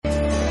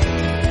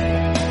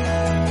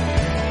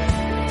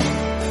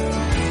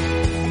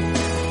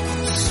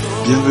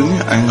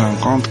Bienvenue à une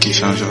rencontre qui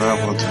changera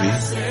votre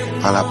vie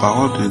par la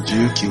parole de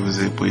Dieu qui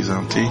vous est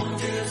présentée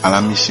à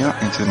la mission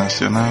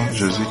internationale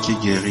Jésus qui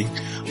guérit,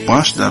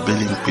 branche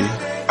d'Abelimpé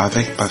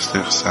avec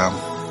Pasteur Sam.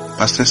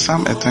 Pasteur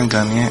Sam est un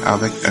Ghanéen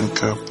avec un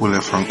cœur pour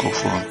les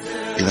francophones.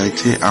 Il a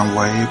été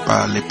envoyé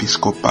par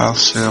l'épiscopale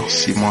Sœur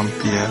Simone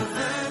Pierre,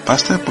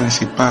 pasteur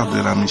principal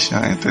de la mission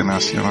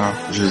internationale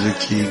Jésus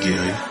qui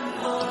guérit,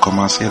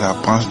 commencer la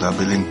branche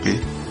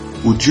d'Abelimpé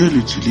où Dieu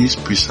l'utilise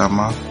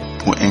puissamment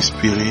pour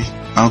inspirer,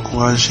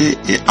 encourager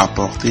et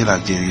apporter la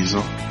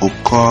guérison au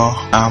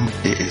corps, âme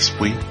et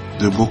esprit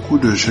de beaucoup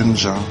de jeunes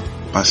gens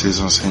par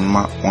ses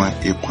enseignements oints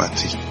et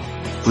pratiques.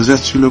 Vous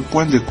êtes sur le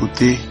point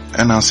d'écouter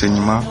un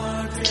enseignement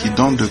qui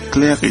donne de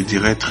claires et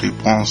directes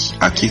réponses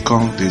à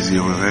quiconque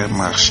désirerait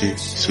marcher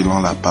selon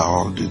la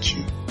parole de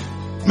Dieu.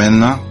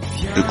 Maintenant,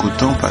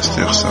 écoutons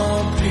Pasteur Sam.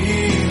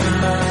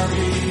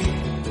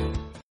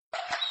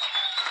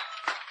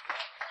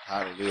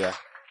 Alléluia.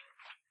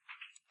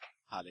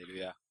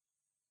 Alléluia.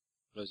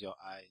 Close your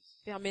eyes.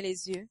 Fermez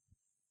les yeux.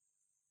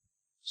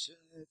 Je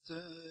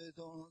te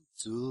donne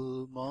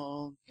tout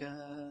mon cœur.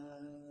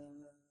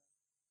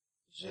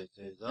 Je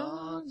te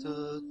donne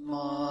toute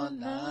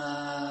mon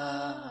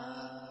âme.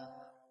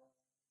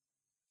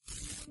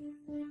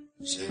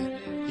 Je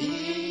ne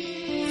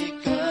vis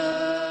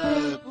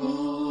que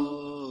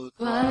pour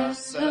toi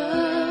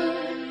seul.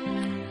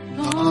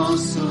 Ton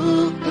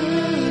souffle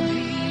de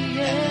vie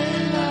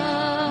est là.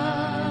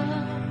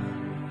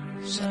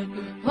 Chaque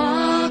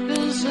fois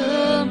que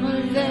je me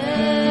lève,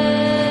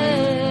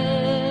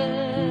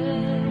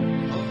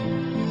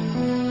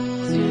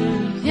 tu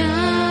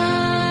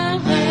viens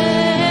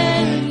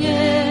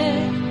régner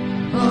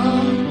en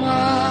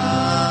moi.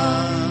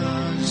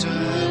 Je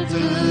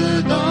te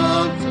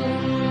donne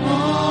tout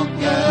mon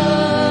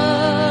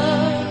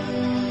cœur,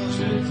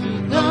 je te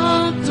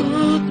donne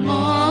toute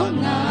mon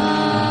âme.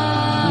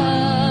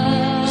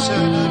 Je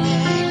ne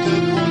vis que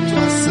pour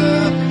toi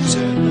seul,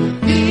 je ne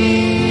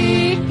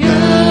vis que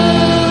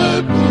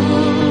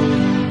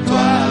pour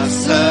toi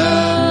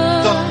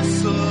seul. Ton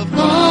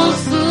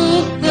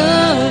souffle de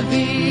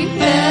vie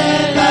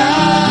est là.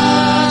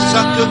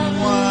 Chaque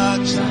fois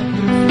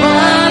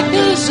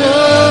que je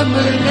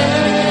me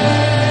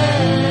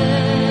lève,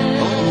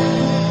 oh,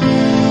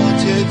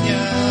 Dieu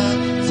viens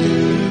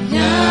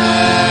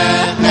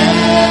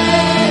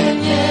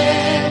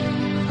régner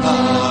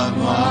en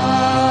moi.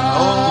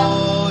 Oh,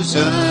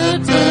 je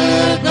te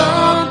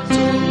donne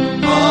tout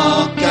mon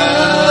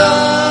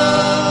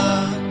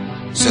cœur,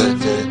 je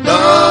te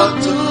donne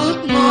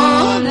toute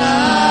mon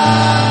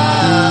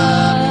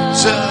âme.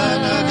 Je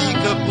ne vis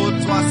que pour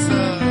toi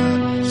seul,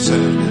 je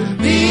ne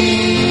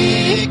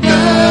vis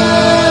que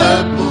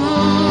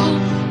pour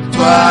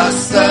toi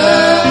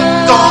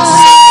seul. Ton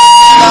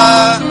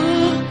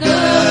souffle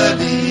de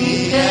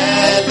vie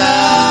est là.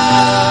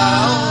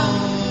 Oh,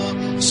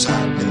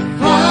 chaque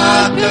fois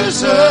que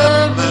je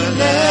me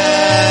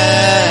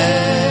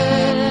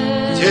lève,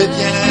 Dieu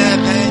vient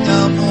régner en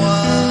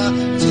moi.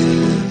 Dieu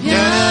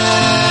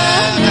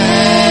vient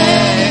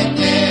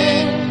régner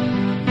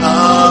en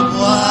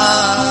moi.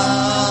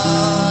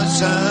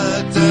 Je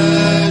te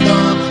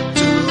donne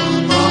tout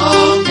mon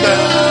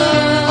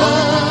cœur. Oh,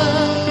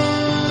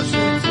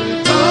 je te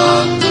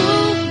donne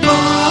toute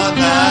mon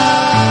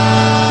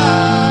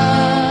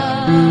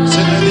âme. Je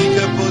ne vis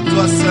que pour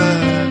toi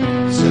seul.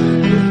 Je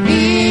ne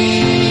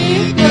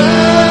vis que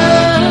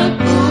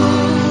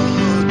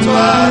pour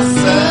toi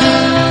seul.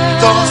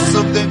 Ton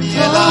souffle de vie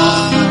est là.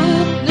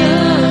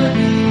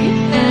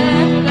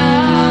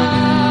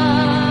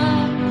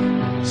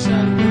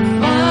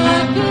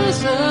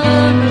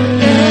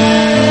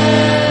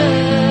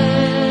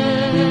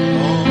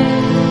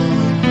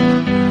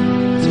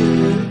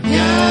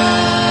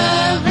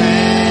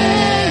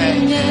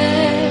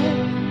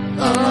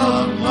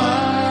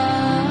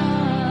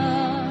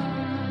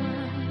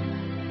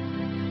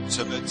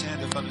 Je me tiens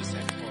devant le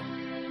Saint-Trône.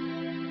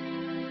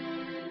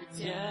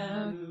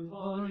 Tiens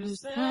devant le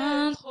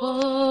Saint-Trône,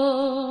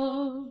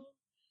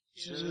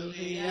 je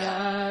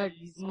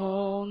réalise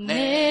mon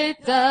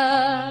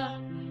état,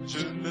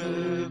 je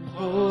me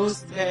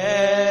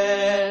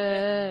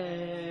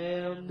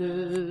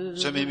prosterne.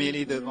 Je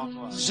m'humilie devant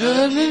toi.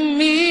 Je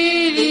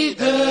m'humilie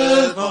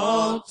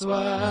devant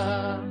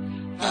toi,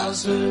 car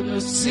je ne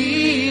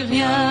suis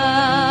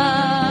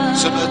rien.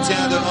 Je me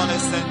tiens devant le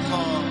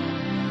Saint-Trône.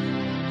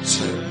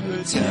 Je me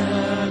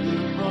tiens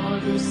devant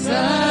le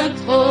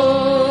Saint-Trône.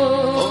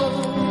 Oh,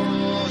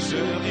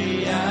 Je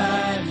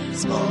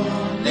réalise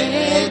mon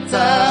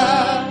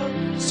état,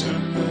 je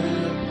me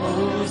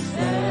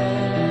prosterne.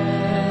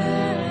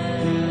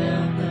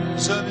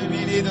 je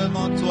m'humilie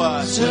devant toi.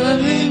 Je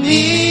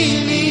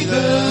m'humilie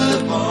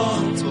devant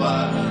toi,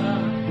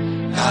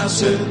 car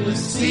je ne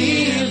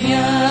suis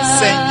rien.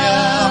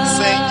 Seigneur,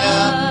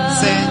 Seigneur,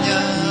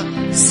 Seigneur,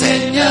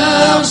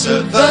 Seigneur, je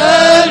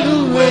veux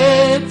louer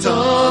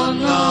ton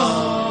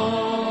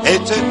nom et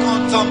te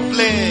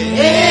contempler,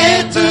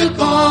 et te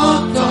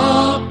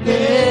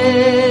contempler.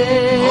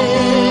 Oh,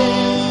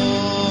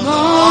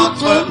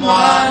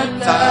 montre-moi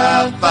ta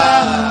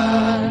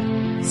face,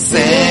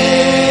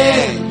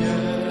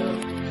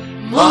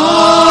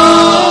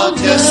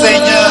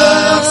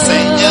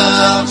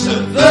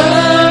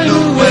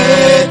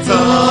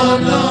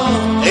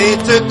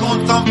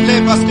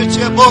 contempler parce que tu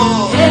es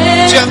beau,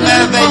 tu es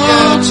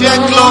merveilleux, tu es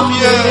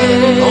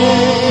glorieux. Oh,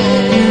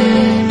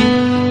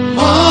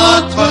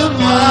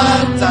 montre-moi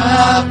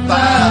ta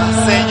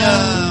face, Seigneur.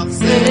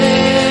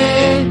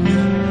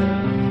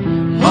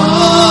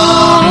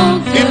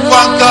 Une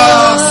fois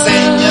encore,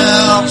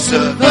 Seigneur, je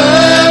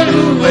veux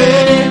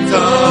louer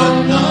ton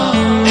nom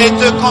et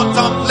te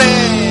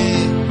contempler,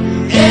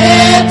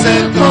 et te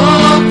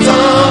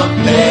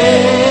contempler.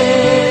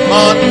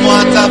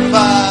 Montre-moi ta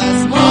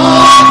face,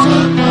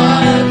 montre-moi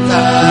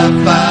ta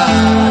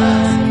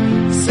face,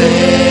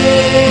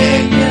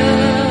 Seigneur.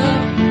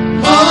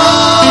 Oh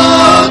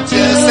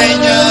Dieu,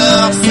 Seigneur,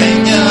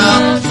 Seigneur,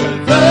 je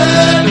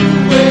veux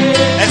louer.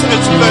 Est-ce que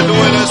tu peux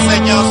louer le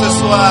Seigneur ce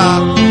soir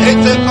et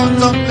te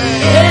contempler?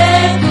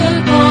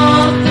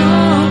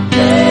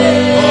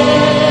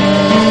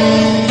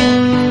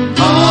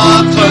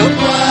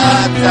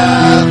 Ta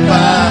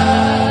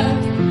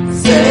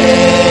face,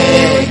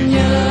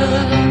 Seigneur,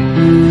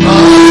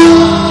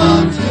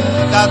 oh Dieu,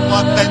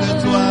 garde-moi près de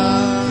toi,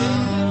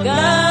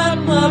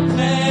 garde-moi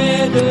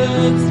près de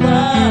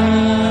toi,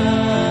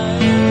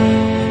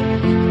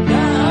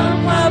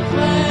 garde-moi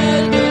près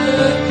de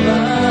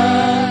toi,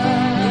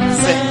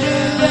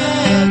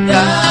 Seigneur,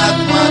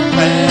 garde-moi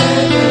près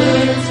de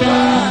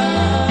toi,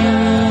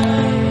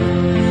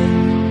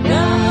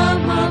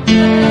 garde-moi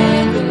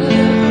près de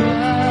toi,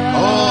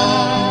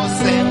 oh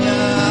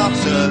Seigneur,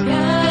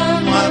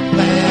 garde-moi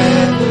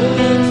près de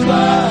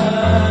toi,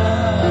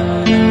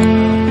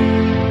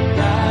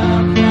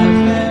 garde-moi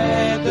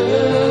près de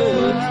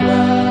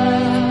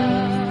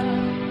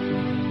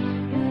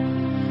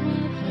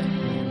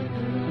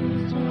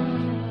toi.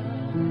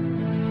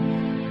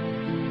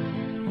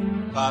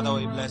 Father,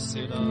 we bless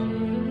you,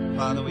 Lord.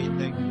 Father, we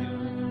thank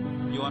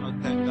you. You want to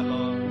thank the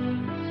Lord.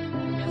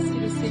 Merci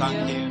le Seigneur.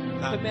 Thank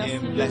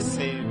him, bless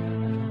Remercie-le,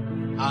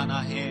 him,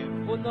 honor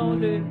him.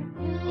 honore-le.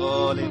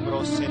 Oh, les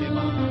brosses, les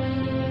mains.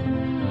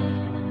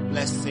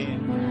 Bless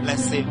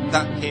him,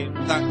 thank him.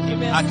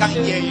 I can't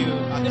hear you.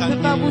 I Je ne can't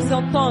peux pas hear you. vous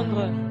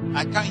entendre.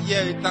 I can't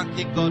hear you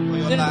thanking God for Je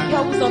your ne peux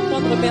pas life. vous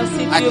entendre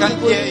remercier I Dieu can't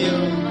pour hear votre vie.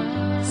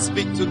 you.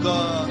 Speak to Je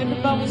God. ne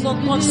peux pas vous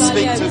entendre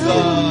Speak parler à to Dieu.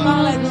 God.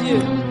 Parle à Dieu.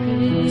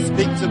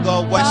 Speak to God.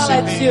 Parle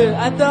à Worship Dieu. him.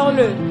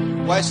 Adore-le.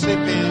 Worship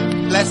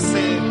him. Bless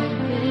him.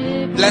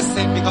 Bless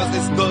him because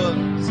it's good.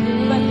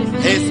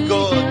 It's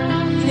good.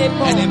 Il est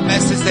bon. And his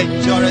mercies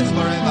endureth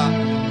forever.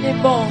 Il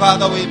est bon.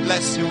 Father, we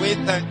bless you. We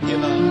thank you,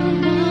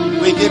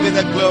 Lord. We give you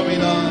the glory,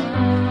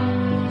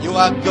 Lord. You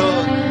are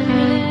good.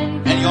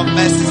 And your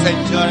mercies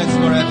endureth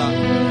forever.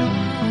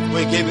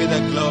 We give you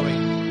the glory.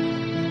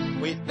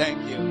 We thank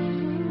you.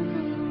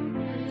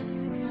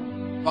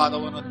 Father,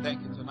 we want to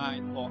thank you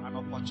tonight for an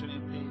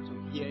opportunity to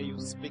hear you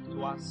speak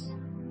to us.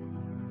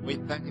 We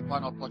thank you for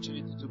an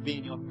opportunity to be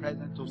in your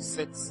presence, to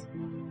sit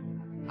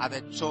at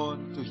the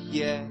throne, to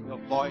hear your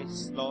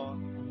voice, Lord.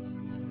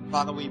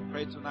 Father, we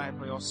pray tonight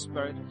for your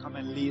spirit to come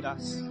and lead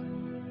us.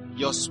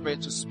 Your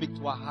spirit to speak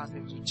to our hearts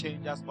and to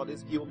change us for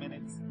these few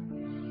minutes.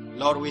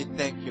 Lord, we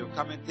thank you.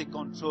 Come and take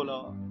control,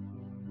 Lord.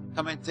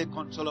 Come and take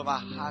control of our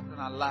hearts and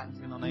our lives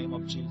in the name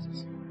of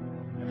Jesus.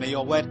 And may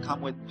your word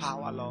come with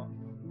power, Lord.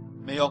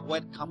 May your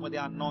word come with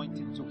the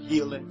anointing to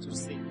heal and to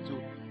save,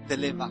 to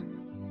deliver.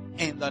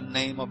 In the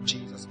name of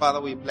Jesus.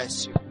 Father, we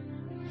bless you.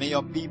 May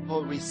your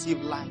people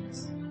receive light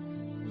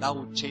that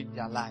will change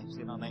their lives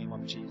in the name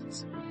of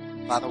Jesus.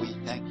 Father, we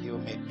thank you.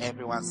 May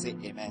everyone say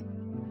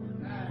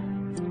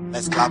amen.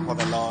 Let's clap for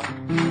the Lord.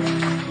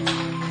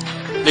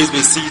 Please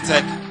be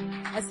seated.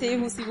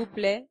 Asseyez-vous s'il vous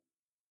plaît.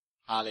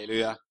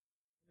 Hallelujah.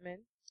 Amen.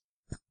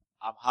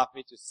 I'm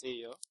happy to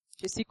see you.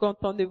 Je suis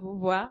content de vous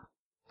voir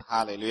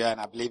Hallelujah.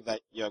 And I believe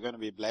that you're going to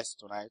be blessed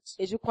tonight.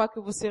 et je crois que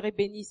vous serez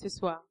bénis ce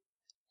soir.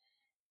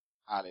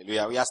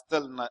 Hallelujah. We are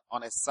still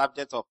on a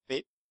subject of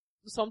faith.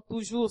 Nous sommes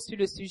toujours sur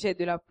le sujet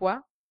de la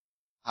foi.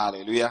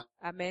 Hallelujah.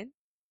 Amen.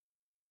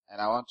 And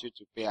I want you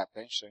to pay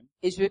attention.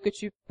 Et je veux que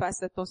tu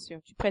passes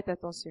attention, tu prêtes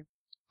attention.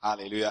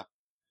 Hallelujah.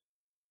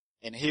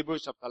 In Hebrews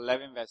chapter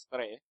 11 verse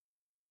 3.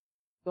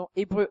 Dans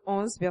Hébreux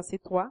 11, verset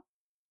 3.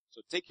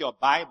 So take your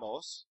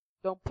Bibles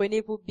Donc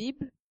prenez vos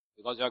Bibles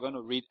because you're going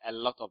to read a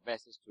lot of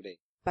verses today.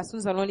 parce que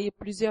nous allons lire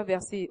plusieurs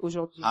versets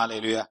aujourd'hui.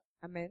 Hallelujah.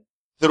 Amen.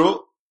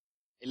 Through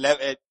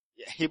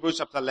Hebrews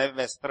chapter 11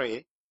 verse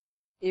 3.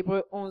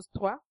 Hébreux 11,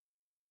 3.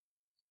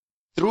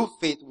 Through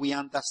faith we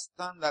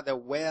understand that the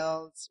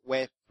worlds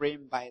were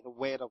framed by the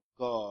word of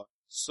God,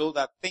 so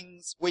that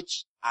things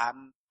which are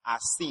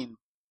seen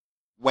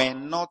were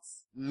not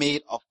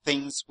made of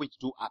things which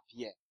do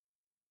appear.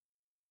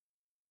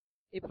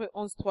 Hébreux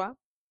 11, 3.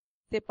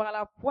 C'est par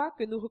la foi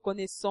que nous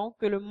reconnaissons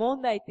que le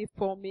monde a été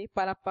formé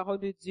par la parole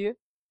de Dieu,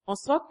 en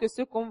sorte que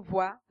ce qu'on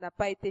voit n'a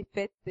pas été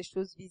fait des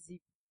choses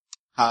visibles.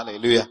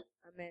 Hallelujah.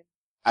 Amen.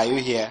 Are you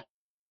here?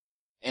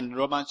 In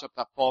Romans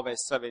chapter 4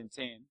 verse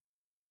 17.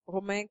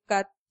 Romains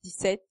 4,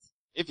 17.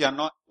 If you are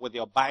not with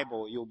your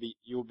Bible,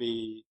 you'll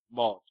be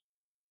bored.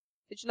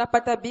 Si tu n'as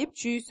pas ta Bible,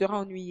 tu seras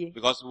ennuyé.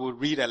 Because we'll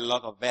read a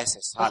lot of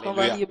verses. Parce qu'on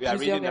va Hallelujah. lire We are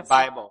plusieurs reading the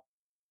versets. Bible.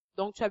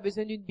 Donc tu as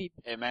besoin d'une Bible.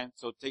 Amen.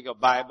 So take your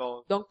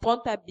Bible. Donc prends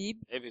ta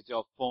Bible, If it's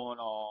your phone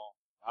or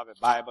You have a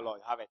Bible or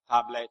you have a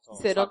tablet Si or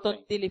c'est dans ton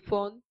something.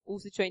 téléphone ou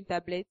si tu as une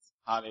tablette.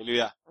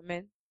 Hallelujah.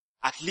 Amen.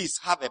 At least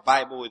have a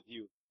Bible with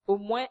you Au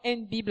moins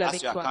une Bible as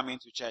avec you are toi. coming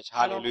to church.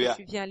 Alors Hallelujah.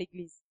 que tu viens à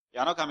l'église. You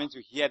are not coming to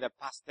hear the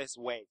pastor's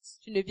words,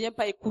 Tu ne viens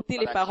pas écouter but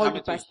les you are paroles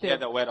du coming to hear pasteur.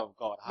 the word of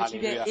God. Mais tu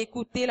viens Hallelujah.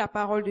 écouter la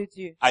parole de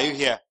Dieu. Are you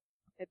here?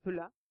 Êtes-vous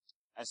là?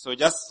 And so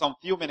just some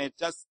few minutes,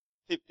 just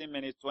 15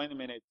 minutes, 20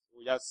 minutes,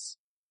 we just,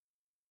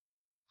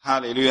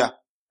 hallelujah.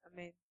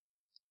 Amen.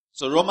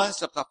 So Romans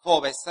chapter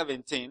 4 verse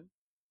 17,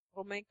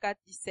 Romains 4,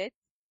 17.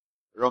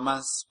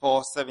 Romans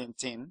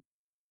 4:17.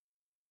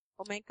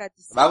 Romains 4,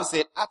 The 17. Bible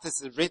said, as it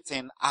is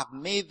written, I've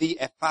made thee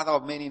a father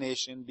of many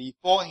nations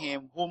before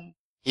him whom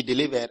he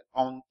delivered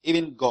on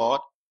even God,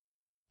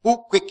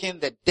 who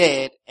quickened the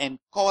dead and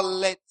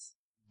calleth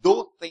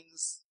those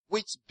things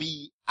which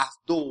be as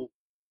though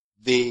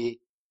they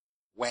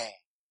were.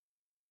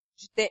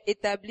 Je t'ai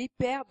établi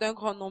père d'un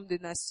grand nombre de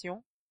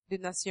nations.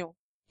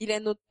 Il est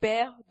notre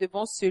père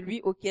devant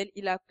celui auquel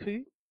il a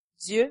cru,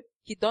 Dieu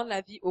qui donne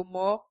la vie aux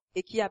morts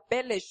et qui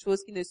appelle les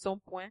choses qui ne sont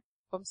point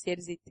comme si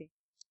elles étaient.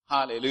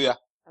 Hallelujah.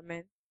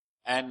 Amen.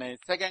 And in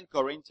 2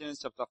 Corinthians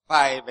chapter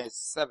 5 verse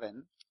 7,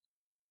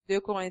 2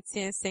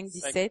 Corinthiens 5, 2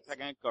 17.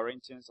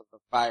 Corinthians chapter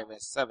 5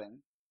 verse 7,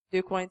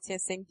 2 Corinthiens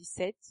 5,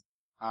 17.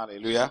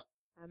 hallelujah.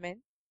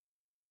 Amen.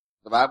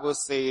 The Bible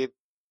says,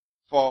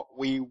 for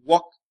we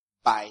walk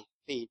by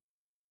faith,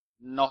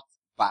 not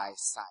by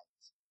sight.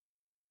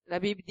 La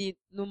Bible dit,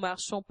 nous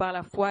marchons par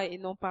la foi et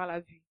non par la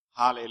vue.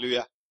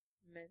 Hallelujah.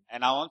 Amen.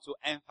 And I want to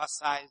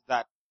emphasize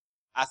that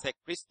as a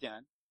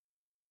Christian,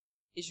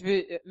 Et je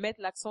veux mettre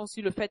l'accent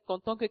sur le fait qu'en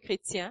tant que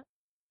chrétien,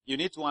 you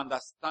need to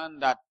understand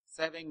that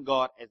serving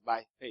God is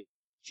by faith.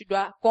 tu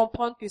dois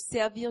comprendre que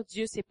servir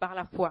Dieu, c'est par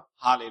la foi.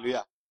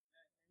 Hallelujah.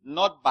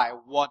 Not by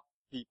what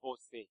people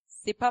say.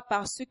 C'est pas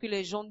par ce que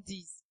les gens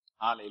disent.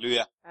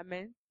 Hallelujah.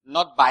 Amen.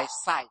 Not by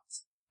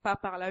sight. Pas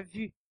par la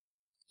vue.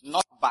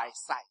 Not by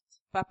sight.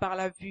 Pas par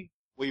la vue.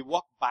 We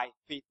walk by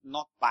faith,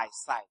 not by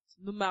sight.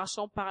 Nous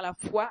marchons par la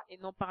foi et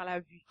non par la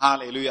vue.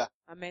 Hallelujah.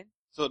 Amen.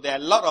 So there are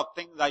a lot of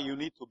things that you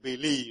need to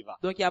believe.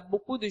 Donc il y a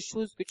beaucoup de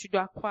choses que tu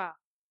dois croire.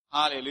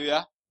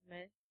 Hallelujah.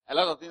 Amen. A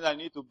lot of things that you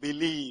need to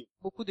believe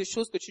Beaucoup de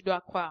choses que tu dois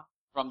croire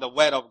from the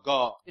word of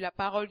God. de la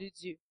parole de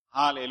Dieu.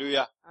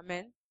 Hallelujah.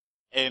 Amen.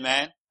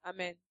 Amen.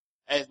 Amen.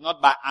 It's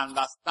not by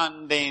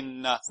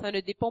understanding Ça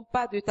ne dépend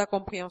pas de ta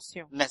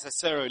compréhension,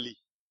 necessarily.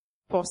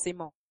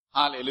 forcément.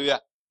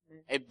 Hallelujah.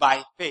 Amen. It's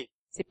by faith.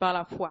 C'est par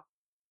la foi.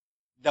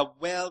 The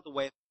world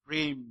were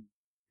framed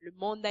Le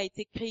monde a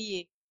été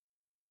créé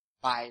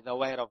by the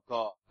word of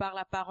God. par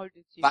la parole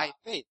de Dieu. By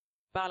faith.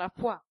 Par la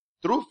foi.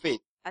 Through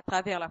faith. À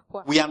travers la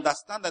foi. We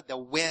understand that the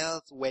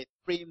worlds were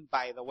framed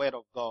by the word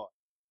of God.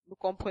 Nous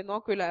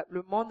comprenons que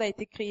le monde a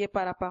été créé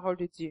par la parole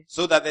de Dieu.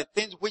 So that the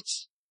things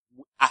which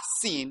are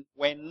seen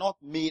were not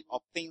made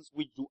of things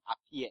which do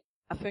appear.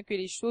 Afin que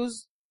les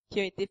choses qui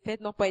ont été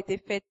faites n'ont pas été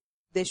faites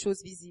des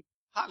choses visibles.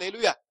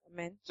 Hallelujah.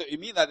 Amen. So it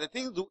means that the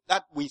things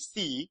that we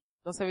see,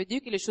 Donc ça veut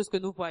dire que les choses que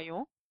nous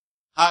voyons,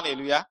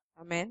 hallelujah,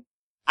 amen,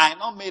 are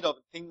not made of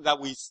things that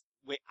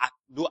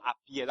do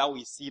appear, that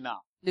we see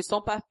now. ne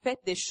sont pas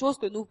faites des choses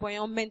que nous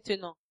voyons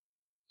maintenant.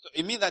 So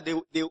it means that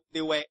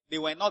they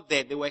were not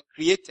there, they were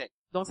created.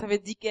 Donc ça veut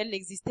dire qu'elles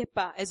n'existaient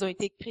pas, elles ont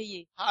été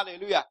créées.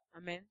 Hallelujah.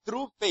 Amen.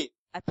 Through faith,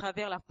 À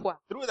travers la foi,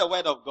 through the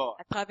word of God.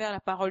 à travers la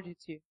parole de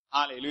Dieu.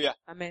 Hallelujah.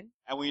 Amen.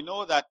 And we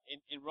know that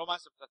in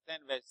Romans chapter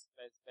 10 verse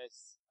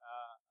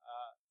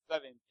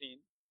 17,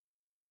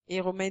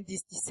 Et Romains 10,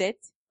 17,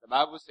 the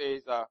Bible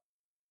says,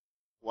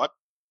 what?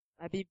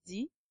 la Bible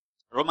dit,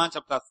 Romans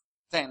chapter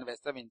 10 verse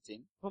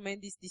 17. Romains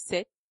 10,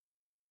 17,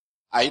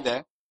 Are you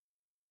there?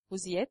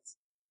 vous y êtes?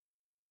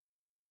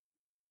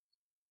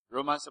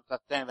 Romans chapter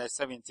 10 verse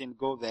 17,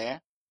 go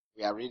there.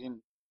 We are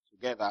reading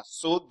together.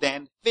 So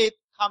then faith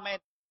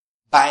cometh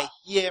by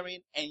hearing,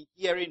 and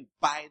hearing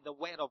by the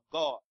word of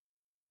God.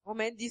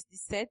 Romains 10,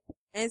 17,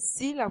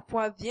 ainsi la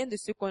foi vient de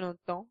ce qu'on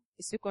entend,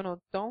 et ce qu'on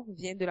entend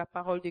vient de la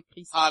parole de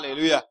Christ.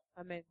 Hallelujah.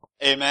 Amen.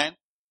 Amen.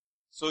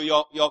 So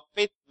your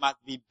faith must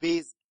be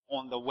based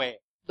on the word.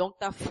 Donc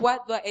ta foi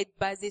doit être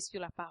basée sur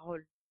la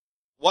parole.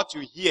 What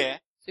you hear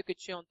Ce que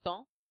tu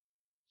entends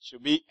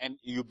should be, and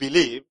you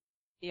believe,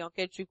 et en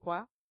quel tu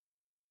crois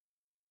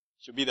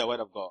should be the word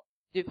of God.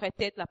 devrait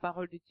être la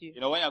parole de Dieu. You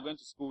know, when you're going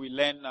to school, we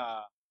learn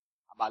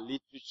about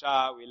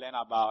literature, we learn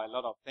about a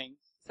lot of things.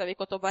 Vous savez,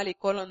 quand on va à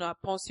l'école, on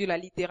apprend sur la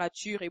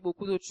littérature et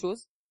beaucoup d'autres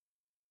choses.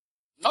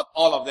 Not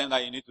all of them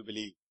that you need to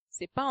believe.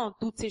 C'est pas en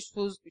toutes ces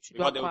choses que tu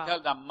dois Because they will croire.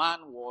 tell that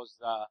man was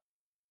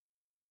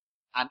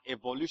an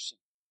evolution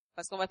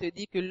Parce qu'on va te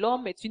dire que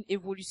l'homme est une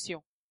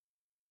évolution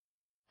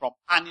from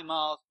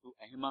animals to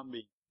a human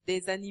being.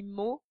 des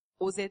animaux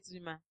aux êtres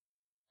humains.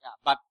 Yeah,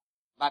 but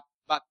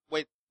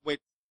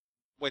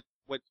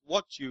with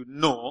what you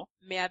know,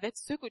 Mais avec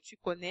ce que tu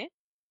connais,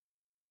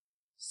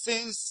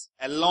 since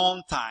a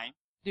long time,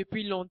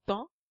 depuis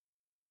longtemps,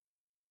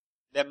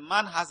 the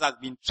man has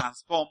been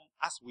transformed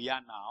as we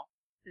are now.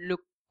 le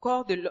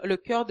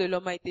cœur de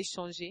l'homme a été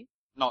changé.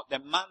 No, the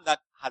man that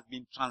has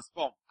been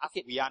transformed as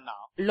Okay. we are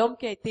now L'homme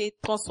qui a été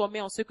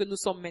transformé en ce que nous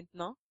sommes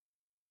maintenant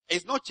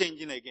it's not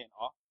changing again.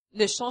 Or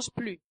ne change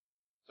plus.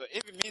 so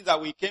if it means that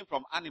we came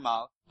from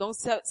animals, Donc,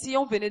 si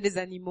on venait des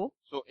animaux,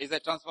 so it's a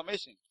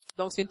transformation.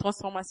 donc c'est une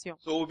transformation.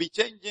 So we'll be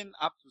changing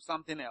up to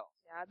something else.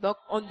 Yeah, donc,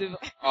 on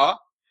devrait, Or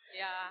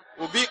yeah,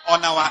 we'll be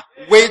on our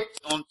way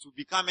onto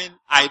becoming,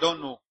 I don't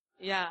know.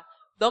 yeah.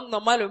 Donc,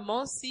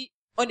 normalement, si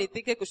on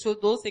était quelque chose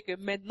d'autre, c'est que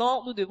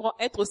maintenant, nous devrons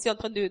être aussi en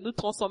train de nous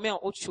transformer en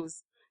autre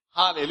chose.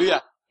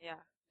 Hallelujah. Yeah.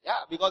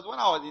 Yeah, because when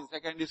I was in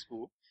secondary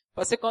school,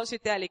 Parce que quand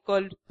j'étais à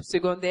l'école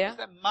secondaire,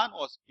 a man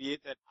was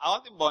created. I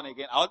wasn't born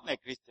again. I wasn't a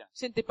Christian.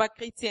 je n'étais pas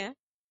chrétien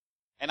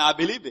And I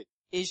believed it.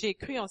 et j'ai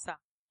cru en ça.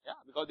 Yeah,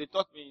 because they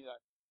taught me that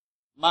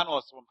man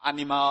was from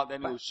animal,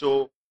 then it will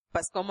show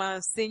Parce qu'on m'a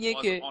enseigné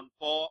was que, on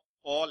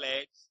four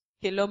legs,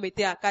 que l'homme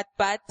était à 4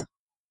 pattes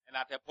and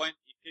at a point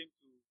it came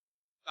to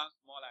stand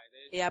small like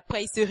this, et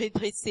après il se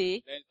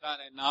redressait then stand,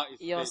 and now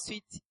it's et straight.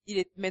 ensuite il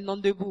est maintenant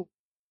debout.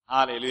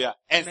 Hallelujah.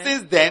 And Amen.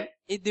 since then,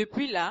 Et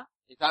depuis là,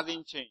 it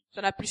hasn't changed.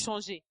 ça n'a plus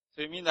changé.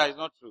 So it means that it's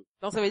not true.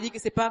 Donc ça veut dire que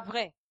c'est pas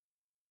vrai.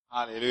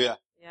 Hallelujah.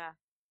 Yeah.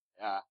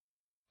 Yeah.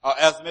 Or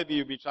else maybe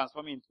you'll be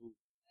transforming into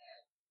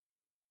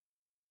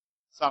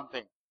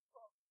something.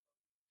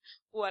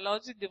 Ou alors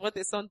tu devrais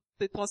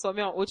te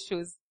transformer en autre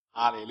chose.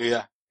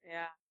 Hallelujah.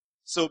 Yeah.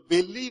 So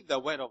believe the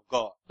word of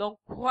God. Donc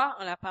crois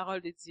en la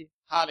parole de Dieu.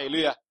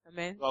 Hallelujah.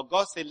 Amen. Well,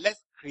 God said,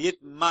 let's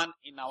create man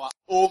in our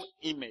own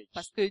image.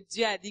 Parce que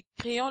Dieu a dit,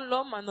 créons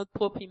l'homme à notre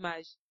propre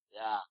image.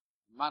 Yeah.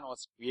 Man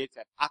was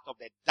created out of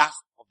the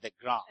dust of the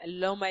ground.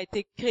 L'homme a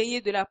été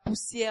créé de la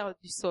poussière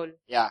du sol.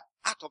 Yeah.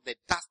 Out of the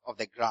dust of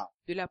the ground.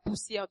 De la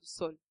poussière du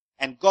sol.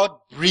 And God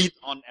breathed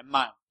on a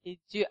man. Et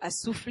Dieu a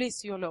soufflé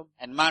sur l'homme.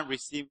 And man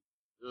received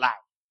life.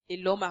 Et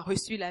l'homme a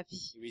reçu la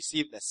vie. He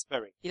received the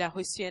spirit. Il a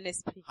reçu un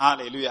esprit.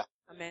 Hallelujah.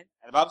 Amen.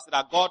 And the Bible said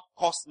that God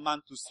caused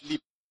man to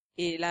sleep.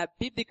 Et la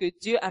Bible dit que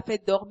Dieu a fait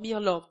dormir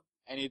l'homme.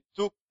 And he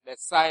took the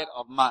side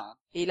of man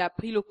Et il a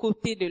pris le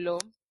côté de l'homme.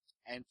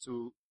 and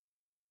to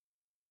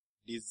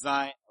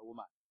design a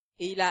woman.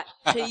 Et il a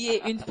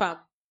créé une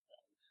femme.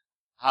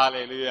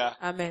 Hallelujah.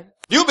 Amen.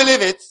 Do you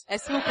believe it?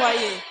 Est-ce que vous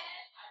croyez?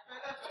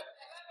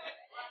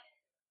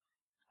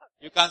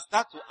 You can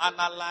start to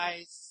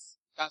analyze,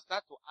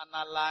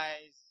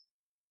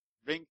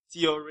 bring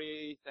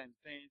theories and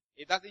things.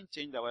 It doesn't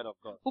change the word of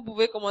God. Vous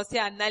pouvez commencer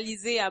à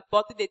analyser, à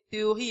apporter des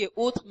théories et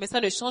autres, mais ça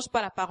ne change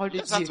pas la parole de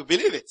You just have Dieu. to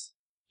believe it.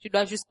 Tu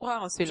dois juste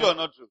croire en True or cela.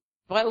 not true?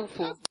 Vrai ou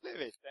faux? Just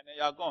believe it and then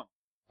you are gone.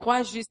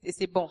 Crois juste et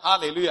c'est bon.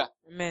 Hallelujah.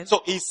 Amen.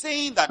 So he's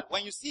saying that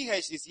when you see her,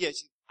 she's here,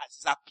 she's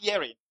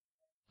appearing.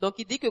 Donc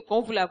il dit que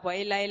quand vous la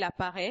voyez là, elle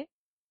apparaît.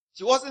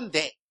 She wasn't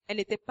there, Elle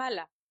n'était pas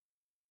là.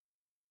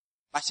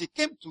 but she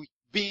came to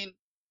being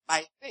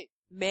by faith.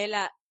 Mais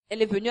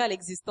elle est venue à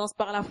l'existence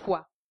par la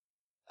foi.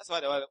 That's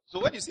why so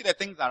when you see the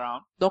things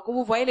around, Donc quand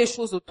vous voyez les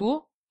choses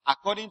autour,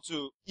 according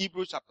to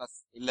Hebrews chapter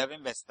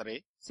 11 verse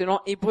 3, selon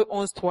Hébreux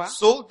 11:3,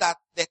 so that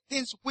the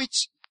things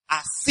which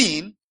are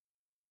seen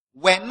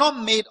were not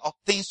made of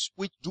things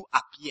which do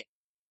appear.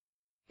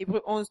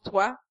 Hébreux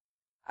 11:3,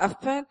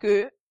 afin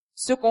que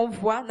ce qu'on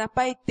voit n'a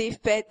pas été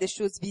fait des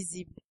choses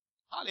visibles.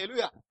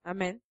 Hallelujah.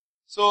 Amen.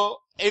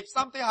 So if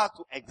something has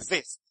to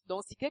exist,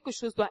 Donc si quelque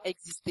chose doit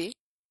exister,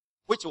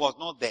 which was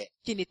not there,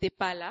 qui n'était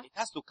pas là, it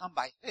has to come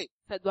by faith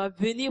ça doit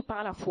venir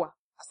par la foi,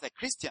 as a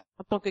Christian.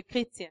 en tant que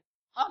chrétien.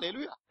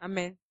 Hallelujah.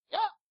 Amen. Yeah.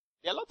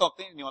 There are a lot of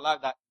things in your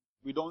life that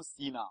we don't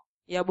see now.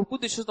 Il y a beaucoup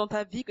de choses dans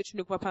ta vie que tu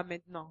ne vois pas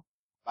maintenant.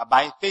 But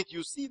by faith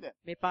you see them.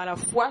 Mais par la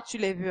foi, tu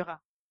les verras.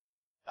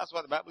 That's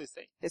what the Bible is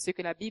saying. C'est ce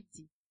que la Bible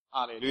dit.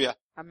 Hallelujah.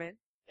 Amen.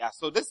 Yeah.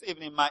 So this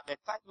evening, the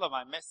title of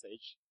my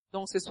message,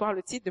 Donc ce soir,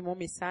 le titre de mon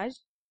message,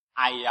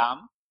 I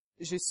am,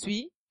 je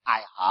suis,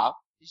 I have,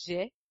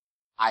 j'ai,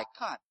 I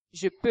can.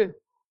 je peux.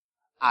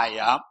 I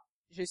am,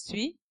 Je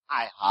suis,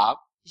 I have,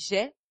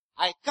 j'ai,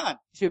 I can.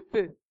 je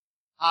peux.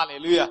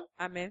 Hallelujah.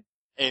 Amen.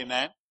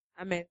 Amen.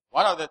 Amen.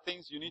 One of the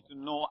things you need to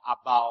know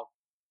about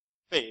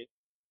faith,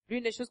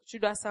 L'une des choses que tu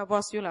dois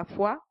savoir sur la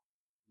foi,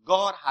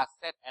 God has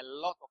said a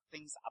lot of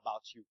things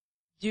about you.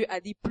 Dieu a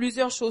dit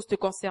plusieurs choses te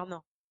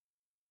concernant.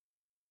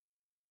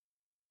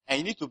 And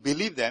you need to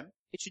believe them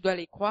Et tu dois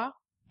les croire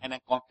and then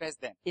confess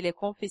them. et les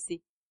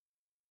confesser.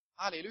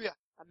 Hallelujah.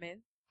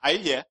 Amen. Are you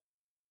here?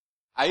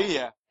 Are you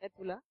here?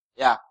 Êtes-vous là?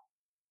 Yeah.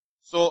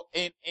 So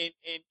in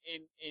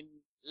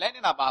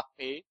learning about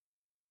faith,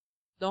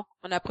 Donc,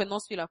 en apprenant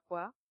sur la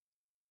foi,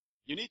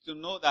 you need to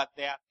know that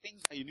there are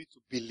things that you need to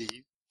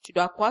believe tu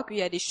dois croire qu'il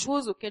y a des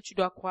choses auxquelles tu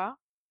dois croire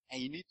and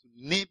you need to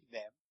name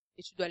them.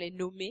 et tu dois les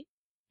nommer,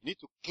 You need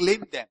to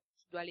claim them.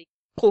 tu dois les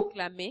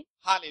proclamer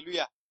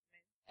Hallelujah.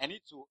 And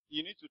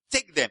you need to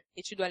take them.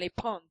 et tu dois les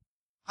prendre.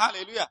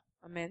 Hallelujah.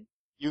 Amen.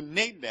 You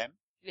name them,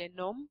 Tu les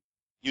nommes,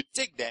 you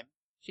take them,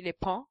 tu les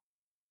prends,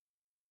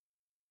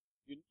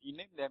 you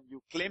name them,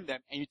 you claim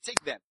them, and you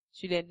take them.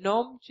 tu les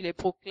nommes, tu les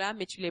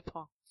proclames et tu les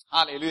prends.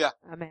 Hallelujah.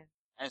 Amen.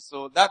 And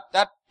so that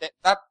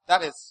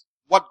is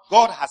what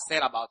God has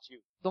said about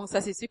you. Donc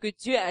ça, c'est ce que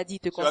Dieu a dit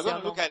te So we're going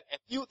to concernant. look at a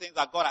few things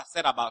that God has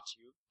said about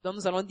you Donc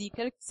nous allons dire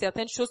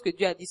certaines choses que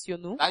Dieu a dit sur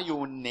nous, that you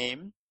will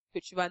name, que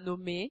tu vas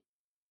nommer,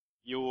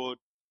 you would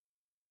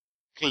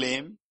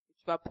claim, que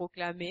tu vas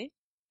proclamer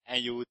and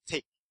you will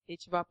take. et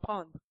tu vas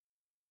prendre.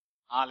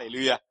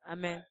 Hallelujah.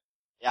 Amen.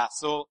 Yeah,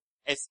 so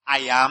it's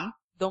I am.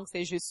 Donc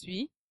c'est je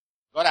suis.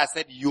 God has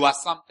said you are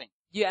something.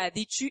 Dieu a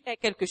dit tu es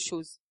quelque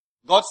chose.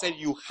 God said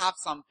you have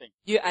something.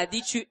 Dieu a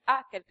dit tu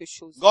as quelque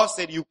chose. God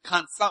said you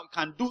can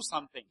do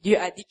something. Dieu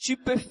a dit tu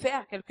peux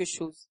faire quelque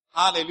chose.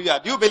 Hallelujah.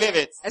 Do you believe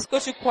it? Est-ce que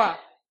tu crois?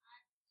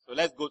 So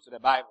let's go to the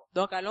Bible.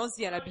 Donc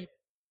allons-y à la Bible.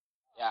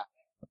 Yeah.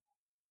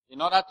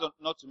 In order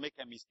not to make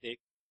a mistake,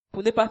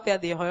 Pour ne pas faire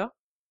d'erreur,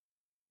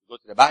 go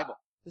to the Bible.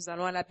 nous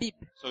allons à la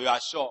Bible. So you are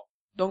sure.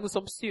 Donc nous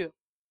sommes sûrs.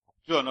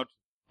 True or not?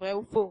 Vrai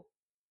ou faux?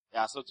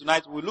 Yeah, so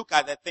tonight we look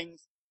at the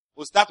things.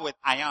 We'll start with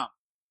I am.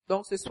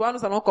 Donc ce soir,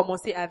 nous allons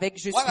commencer avec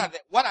je What suis.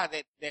 are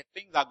the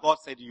things that God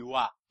said you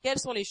are? Quelles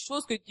sont les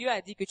choses que Dieu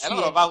a dit que tu A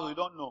lot of es? us, we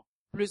don't know.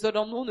 Plusieurs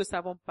d'entre nous ne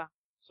savons pas.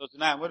 So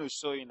tonight I'm going to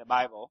show you in the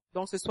Bible.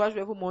 Donc ce soir, je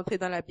vais vous montrer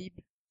dans la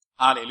Bible.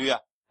 Hallelujah.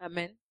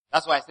 Amen.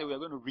 That's why I say we're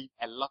going to read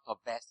a lot of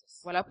verses.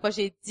 Voilà pourquoi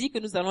j'ai dit que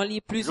nous allons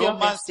lire plusieurs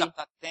Romans versets.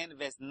 chapter 10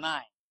 verse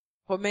 9.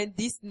 Romains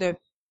 19.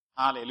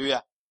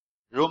 Hallelujah.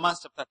 Romans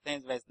chapter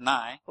 10 verse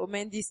 9.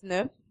 Romains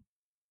 19.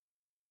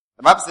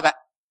 The Bible said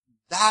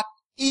that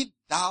if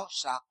thou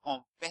shalt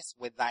confess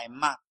with thy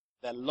mouth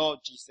the Lord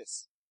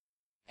Jesus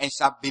and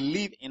shalt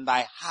believe in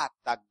thy heart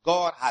that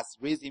God has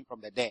raised him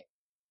from the dead,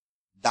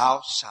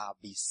 thou shalt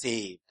be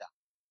saved.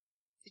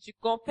 Si tu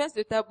confesses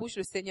de ta bouche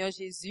le Seigneur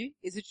Jésus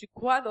et si tu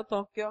crois dans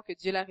ton cœur que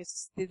Dieu l'a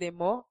ressuscité des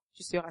morts,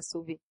 tu seras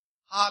sauvé.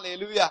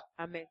 Hallelujah.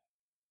 Amen.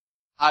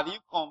 Have you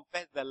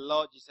confessed the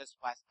Lord Jesus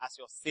Christ as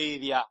your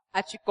Savior?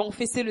 As-tu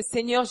confessé le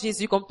Seigneur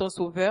Jésus comme ton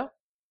sauveur?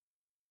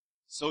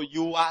 So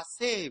you are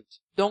saved.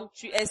 Donc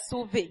tu es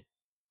sauvé.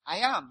 I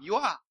am. You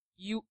are.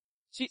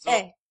 Tu So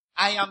es.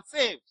 I am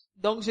saved.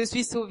 Donc je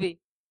suis sauvé.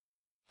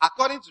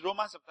 According to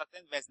Romans chapter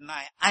 10 verse 9,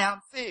 I am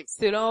saved.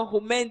 Selon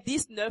Romains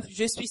 19,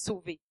 je suis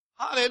sauvé.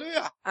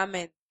 Hallelujah.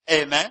 Amen.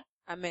 Amen.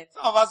 Amen.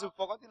 Some of us have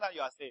forgotten that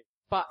you are saved.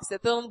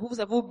 Certains d'entre vous, vous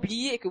avez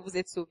oublié que vous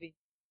êtes sauvés.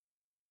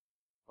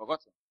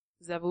 Forgotten.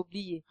 Vous avez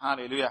oublié.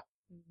 Hallelujah.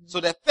 So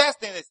the first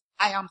thing is,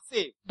 I am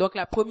saved. Donc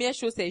la première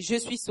chose c'est je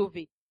suis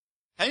sauvé.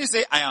 Can you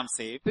say, I am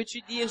saved?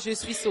 Peux-tu dire je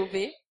suis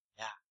sauvé?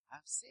 Yeah,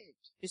 I'm saved.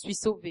 Je suis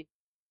sauvé.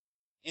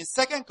 In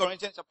 2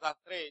 Corinthians chapter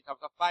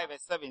 5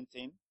 verse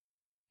 17,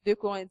 2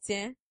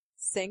 Corinthiens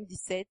 5,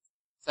 17.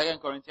 2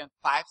 Corinthians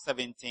 5,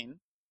 17,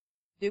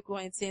 2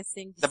 Corinthiens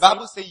 5, the 17.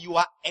 Bible says you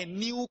are a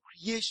new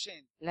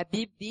creation. La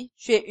Bible dit,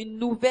 tu es une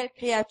nouvelle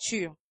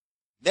créature.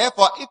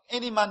 Therefore, if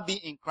any man be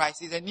in Christ,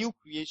 he is a new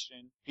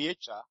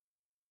creature.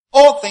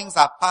 All things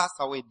are passed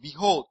away.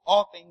 Behold,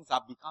 all things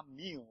have become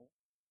new.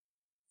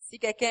 Si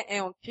quelqu'un est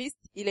en Christ,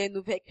 il est une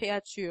nouvelle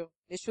créature.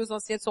 Les choses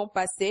anciennes sont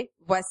passées.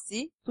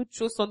 Voici, toutes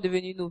choses sont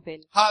devenues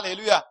nouvelles.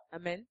 Hallelujah.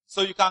 Amen.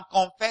 So you can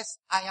confess,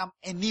 I am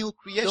a new Donc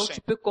creation.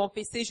 tu peux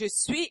confesser, je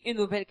suis une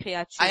nouvelle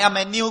créature. I am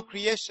a new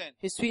creation.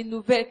 Je suis une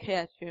nouvelle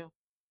créature.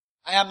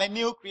 I am a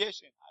new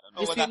creation. I don't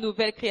know Je suis whether une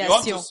nouvelle you want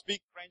to création.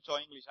 speak French or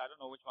English. I don't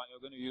know which one you're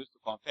going to use to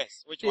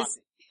confess. Which Yes.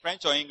 one?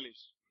 French or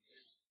English?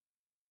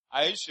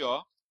 Are you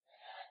sure?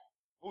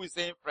 Who is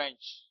saying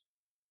French?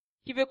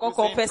 Qui veut qu'on Who's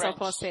saying confesse en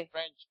French? français?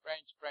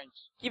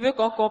 French. Qui veut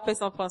qu'on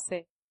confesse en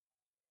français?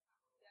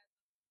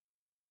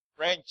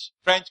 French.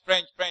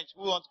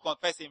 Who wants to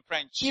confess in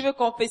French? Qui veut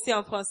confesser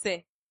en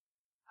français?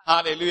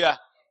 Hallelujah.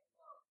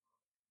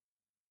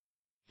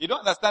 You don't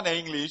understand the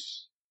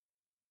English?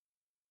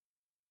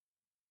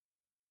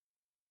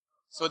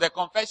 So the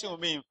confession will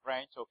be in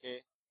French,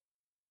 okay?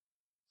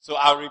 So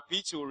I'll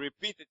repeat, you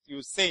repeat it,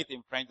 you say it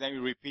in French, then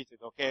you repeat it,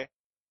 okay?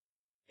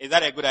 Is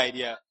that a good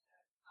idea?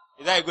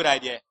 Is that a good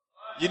idea?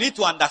 You need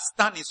to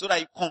understand it so that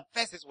you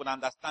confess it with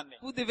understanding.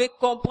 Vous devez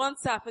comprendre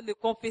ça afin de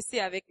confesser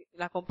avec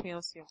la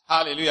compréhension.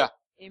 Hallelujah.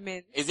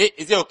 Amen. Is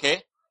it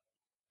okay?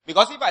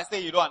 Because if I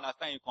say you don't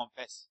understand, you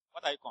confess.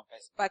 What are you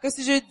confessing? Parce que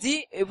si je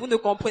dis et vous ne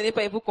comprenez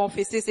pas et vous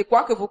confessez, c'est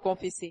quoi que vous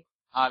confessez?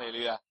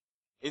 Hallelujah.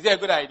 Is it a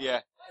good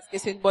idea? Est-ce que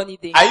c'est une bonne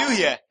idée? Are you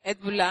here?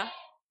 Êtes-vous là?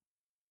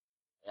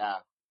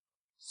 Yeah.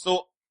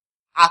 So,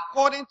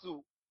 according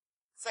to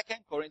 2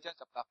 Corinthians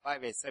chapter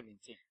 5 verse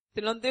 17,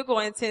 Selon 2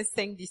 Corinthiens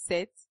 5,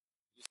 17,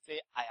 you say,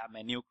 I am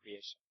a new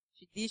creation.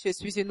 tu dis, je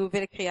suis une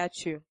nouvelle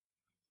créature.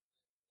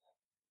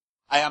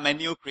 I am a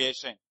new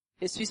creation.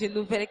 Je suis une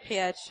nouvelle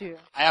créature.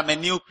 I am a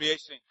new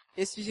creation.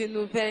 Je suis une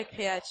nouvelle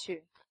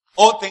créature.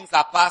 All things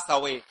are passed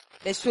away.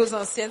 Les choses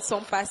anciennes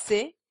sont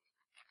passées.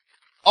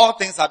 All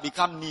things have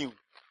become new.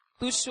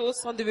 Toutes choses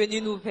sont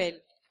devenues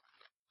nouvelles.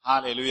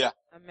 Hallelujah.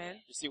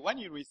 Amen. You see, when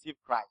you receive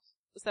Christ,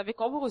 Vous savez,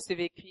 quand vous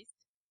recevez Christ,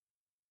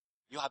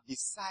 you have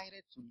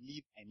decided to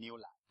live a new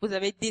life. vous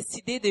avez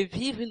décidé de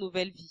vivre une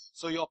nouvelle vie.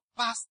 So your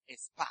past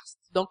is past.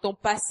 Donc ton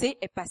passé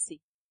est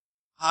passé.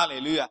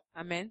 Hallelujah.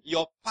 Amen.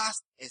 Your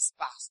past is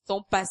past.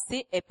 Ton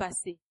passé est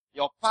passé.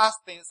 Your past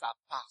things are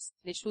past.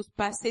 Les choses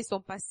passées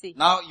sont passées.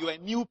 Now you're a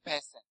new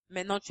person.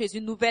 Maintenant, tu es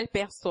une nouvelle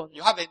personne.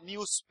 You have a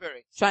new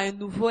spirit. Tu as un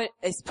nouveau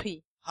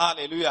esprit.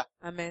 Hallelujah.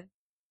 Amen.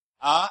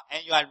 And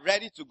you are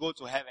ready to go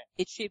to heaven.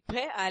 Et tu es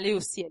prêt à aller au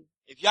ciel.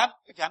 If you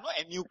are not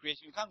a new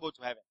creation, you can't go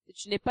to heaven. Si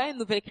tu n'es pas une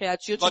nouvelle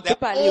créature, tu ne Because peux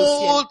pas aller au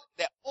ciel.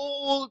 the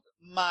old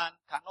man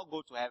cannot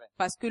go to heaven.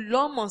 Parce que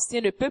l'homme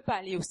ancien ne peut pas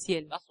aller au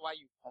ciel. That's why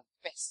you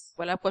confess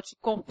Voilà pourquoi tu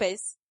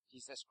confesses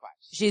Jesus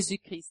Christ.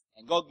 Jésus-Christ.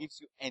 And God gives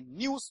you a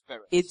new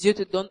spirit. Et Dieu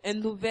te donne un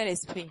nouvel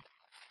esprit.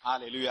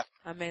 Hallelujah.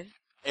 Amen.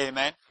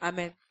 Amen.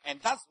 Amen. And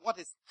that's what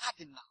is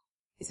cardinal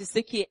Et c'est ce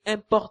qui est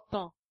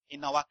important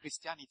in our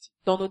Christianity.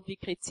 dans notre vie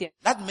chrétienne.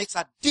 That makes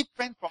us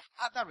different from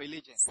other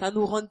religions. Ça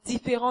nous rend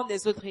différents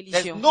des autres There's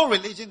religions. no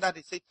religion that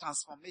is a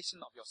transformation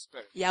of your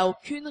spirit. Il n'y a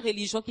aucune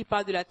religion qui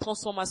parle de la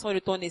transformation de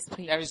ton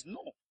esprit. There is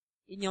no.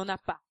 Il n'y en a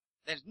pas.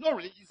 There's no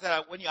religion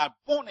that when you are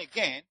born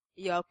again,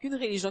 Il n'y a aucune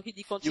religion qui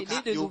dit quand tu es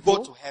né de you go nouveau,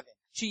 to heaven.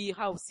 tu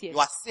iras au ciel. You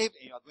are saved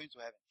and you are going to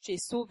heaven. Tu es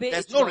sauvé et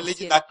There's tu no vas au religion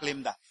ciel. that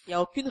claim that. Il n'y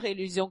a aucune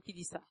religion qui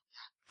dit ça.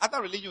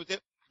 Other religions say,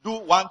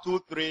 do 1, 2,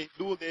 3,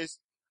 do this.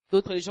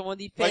 D'autres religions vont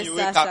dire When fais you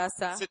ça, wake ça, up,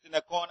 ça. sit in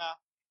the corner,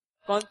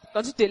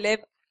 Quand tu te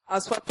lèves,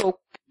 assois-toi,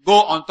 go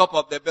on top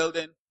of the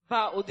building,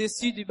 va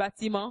au-dessus du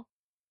bâtiment,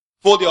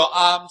 fold your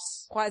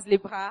arms, croise les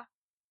bras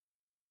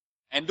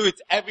and do it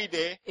every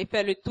day, et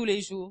fais-le tous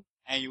les jours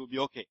and you will be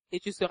okay. et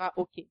tu seras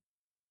OK.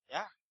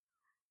 Yeah.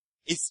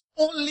 It's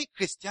only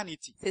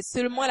Christianity C'est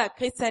seulement la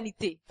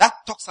chrétienté that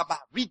talks about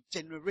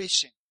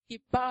regeneration, qui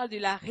parle de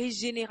la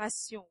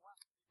régénération,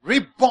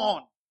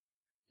 reborn,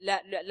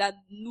 la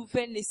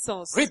nouvelle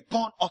naissance,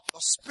 reborn of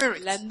your spirit.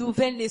 la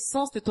nouvelle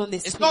naissance de ton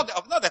It's esprit. not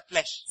the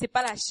flesh. C'est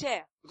pas la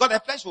chair, Because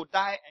the flesh will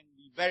die and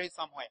be buried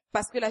somewhere.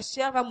 parce que la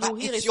chair va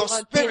mourir et it's your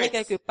sera enterrée spirit.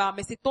 quelque part,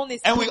 mais c'est ton And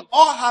we esprit.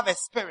 all have a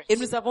spirit. Et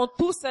nous avons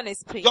tous un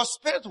esprit. Your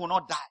spirit will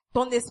not die.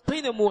 Ton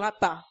esprit ne mourra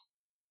pas.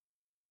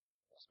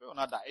 Your spirit will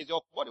not die. It's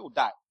your body will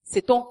die.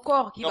 C'est ton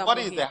corps qui Your va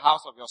body is the mourir.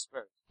 house of your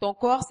spirit. Ton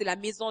corps, c'est la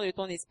maison de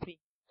ton esprit.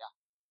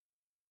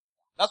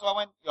 That's why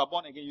when you are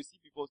born again, you see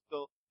people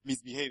still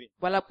misbehaving.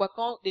 Voilà pourquoi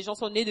quand les gens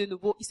sont nés de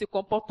nouveau, ils se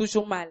comportent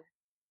toujours mal.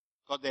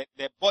 Because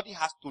the body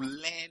has to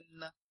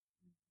learn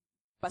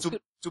Parce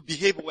to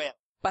behave well.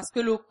 que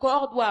le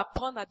corps doit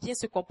apprendre à bien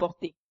se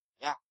comporter.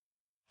 Yeah.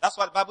 That's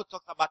why the Bible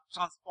talks about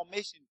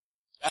transformation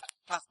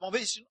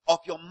of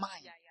your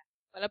mind.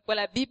 Voilà pourquoi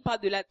la Bible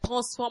parle de la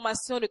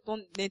transformation de ton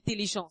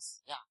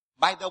intelligence. Yeah.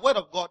 By the word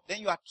of God, then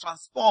you are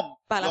transformed.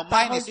 Par la Your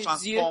mind parole is de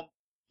transformed.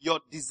 Your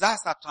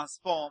desires are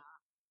transformed.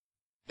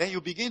 Then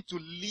you begin to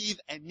live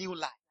a new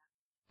life.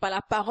 Par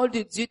la parole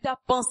de Dieu, ta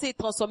pensée est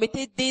transformée,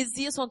 tes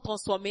désirs sont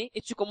transformés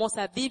et tu commences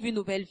à vivre une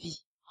nouvelle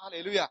vie.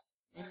 Hallelujah.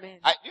 Amen.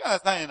 Do you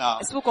understand it now?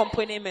 Est-ce que vous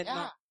comprenez maintenant?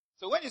 Yeah.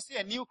 So when you see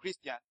a new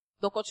Christian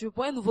Donc quand tu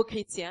vois un nouveau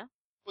chrétien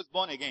who's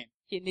born again,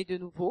 qui est né de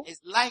nouveau, is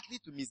likely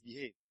to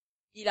misbehave.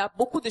 il a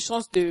beaucoup de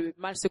chances de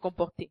mal se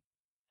comporter.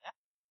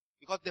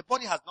 Because the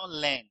body has not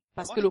learned.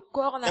 Parce que le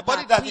corps n'a The pas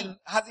body appris.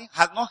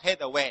 has not heard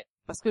the word.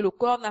 Parce que le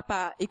corps n'a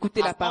pas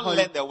écouté la Has not parole.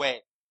 learned the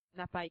word.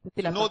 N'a pas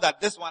écouté To la know parole. that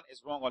this one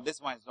is wrong or this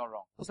one is not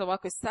wrong. Pour savoir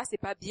que ça, c'est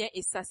pas bien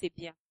et ça, c'est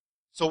bien.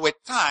 So with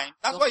time,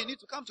 that's Donc- why you need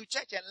to come to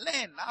church and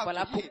learn how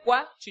Voilà to behave.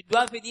 pourquoi tu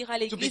dois venir à To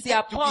l'église et behave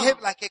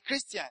apprendre like a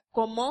Christian.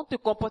 comment te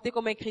comporter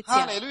comme un chrétien.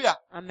 Hallelujah.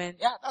 Amen.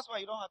 Yeah, that's why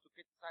you don't have to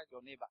criticize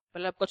your neighbor.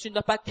 Voilà pourquoi tu ne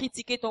dois pas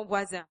critiquer ton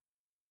voisin.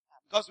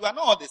 Because we are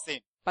not all the same.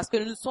 Parce que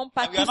nous ne sommes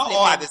pas And we are tous not les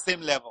all at mêmes. the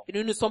same level. Et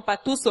nous ne sommes pas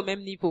tous au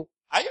même niveau.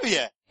 Are you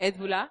here?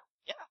 Êtes-vous là?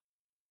 Yeah.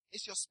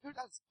 It's your spirit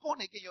that's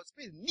born again. Your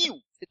spirit is new.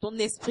 C'est ton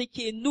esprit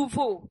qui est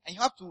nouveau. And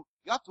you have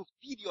to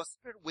feed your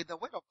spirit with the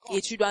word of God.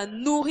 Et tu dois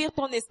nourrir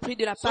ton esprit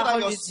de la So that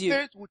parole your de Dieu.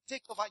 spirit will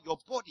take over your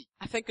body.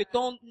 Afin que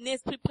ton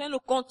esprit prenne le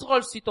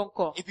contrôle sur ton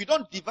corps. If you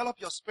don't develop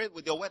your spirit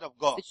with the word of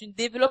God, Si tu ne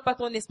développes pas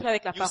ton esprit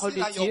avec la you parole see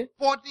de that your Dieu,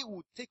 body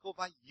will take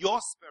over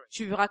your spirit.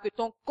 tu verras que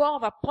ton corps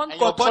va prendre And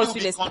your contrôle body sur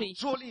will be l'esprit.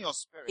 controlling your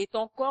spirit. Et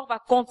ton corps va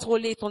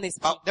contrôler ton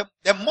esprit. But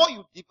the more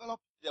you develop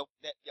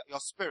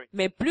your spirit,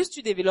 Mais plus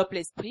tu développes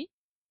l'esprit,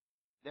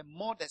 the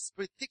more the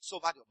spirit takes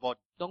over your body.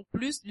 donc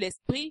plus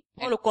l'esprit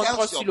prend And le contrôle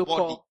tells sur your le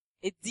body. corps.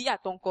 Et dit à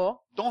ton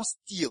corps, Don't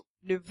steal.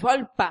 ne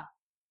vole pas,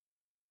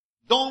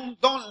 Don't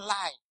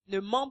lie. ne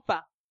mens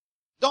pas,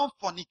 Don't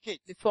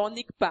fornicate. ne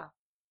fornique pas.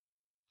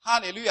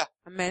 Hallelujah.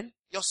 Amen.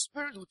 Your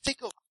spirit will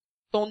take over.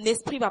 Ton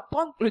esprit va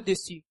prendre le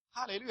dessus.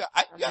 Hallelujah.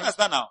 You Amen.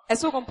 understand now?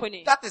 Est-ce que vous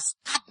comprenez? That is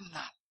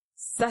cardinal.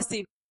 Ça,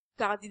 c'est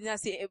cardinal,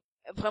 c'est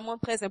vraiment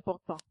très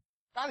important.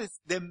 That is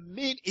the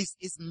main,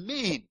 is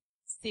main.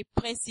 C'est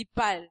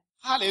principal.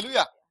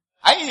 Hallelujah.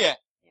 Are you here?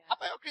 Yeah.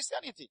 About your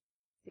Christianity.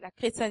 C'est la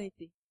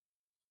chrétienté.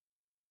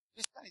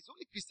 Christianity,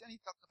 only Christianity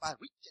talks about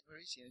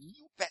regeneration, a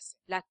new person.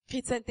 La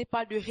chrétienté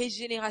parle de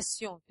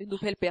régénération, de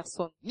nouvelles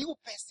personnes. New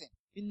person.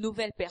 Une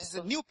nouvelle There's a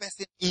personne. new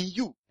person in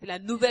you. C'est la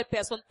nouvelle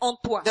personne en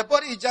toi. The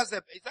body is just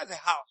a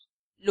house.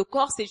 Le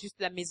corps, c'est juste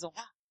la maison.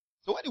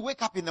 So when you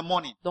wake up in the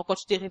morning, Donc quand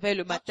tu te réveilles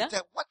le you have to matin,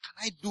 tell, what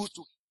can I do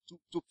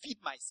to feed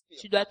my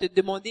spirit? tu dois te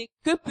demander,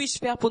 que puis-je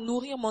faire pour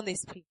nourrir mon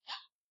esprit?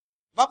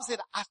 Bible said,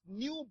 as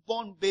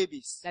newborn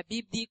babies, La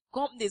Bible dit,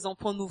 comme des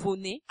enfants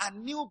nouveau-nés, and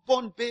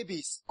newborn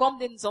babies, comme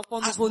des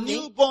enfants as nouveau-nés,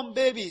 newborn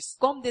babies,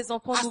 comme des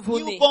enfants as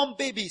nouveau-nés, newborn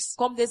babies,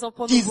 comme des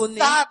enfants nouveau-nés,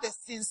 desire the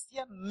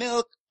sincere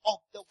milk of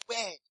the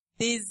word.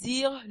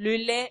 désire le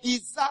lait,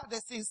 Desire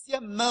the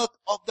sincere milk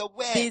of the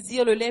word.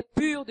 désire le lait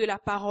pur de la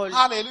parole.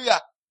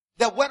 Hallelujah.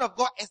 The word of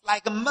God is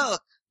like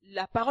milk.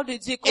 La parole de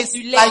Dieu est comme It's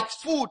du lait. like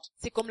food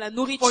C'est comme la for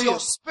nourriture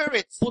your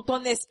spirit pour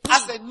ton esprit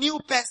as a new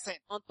person,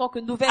 en tant que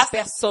nouvelle as a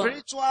personne.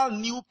 spiritual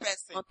new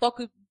person. En tant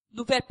que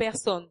nouvelle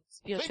personne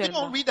So if you don't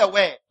spirituellement. read the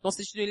word, Donc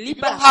si tu ne if lis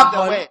you pas don't la have the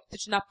parole, word, si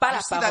tu n'as pas you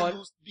la see that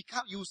parole,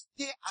 you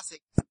stay as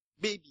a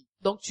baby.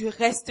 donc tu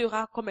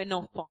resteras comme un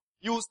enfant.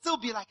 You will still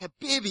be like a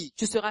baby.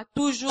 Tu seras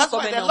toujours That's comme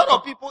why there un are a lot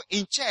of enfant. people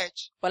in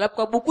church. Voilà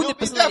pourquoi beaucoup de They'll be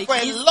personnes à there for a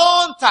l'église,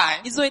 long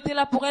time, ils ont été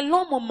là pour un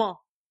long moment,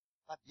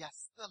 but they are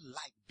still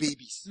like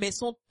babies mais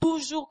sont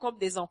toujours comme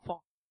des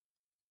enfants.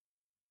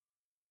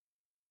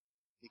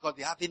 because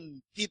they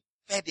haven't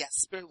fed their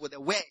spirit with the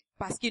word.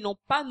 Parce qu'ils n'ont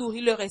pas nourri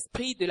leur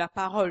esprit de la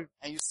parole.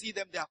 And you see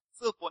them, they are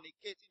still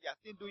fornicating, they are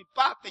still doing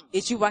bad things.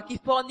 Et tu vois qu'ils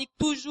forniquent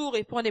toujours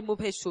et font des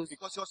mauvaises choses.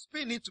 Because your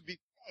spirit needs to be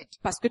fed,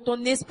 Parce que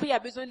ton esprit a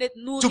besoin d'être to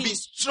be nourri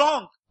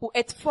strong, pour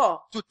être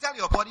fort. to tell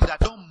your body that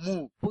don't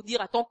move, Pour dire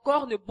à ton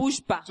corps ne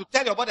bouge pas. to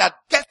tell your body that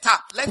get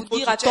up, let's Pour go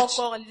dire to à ton church,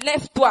 corps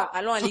lève-toi,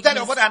 allons à to tell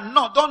your l'église. body that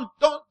no,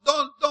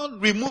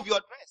 don't remove your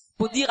dress.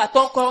 Pour dire à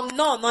ton corps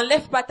non,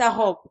 n'enlève pas ta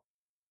robe.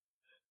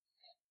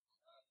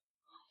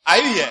 Are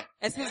you here?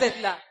 Est-ce que vous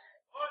êtes là?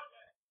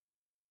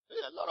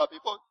 A lot of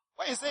people,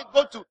 when you say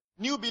go to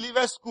New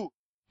Believer School,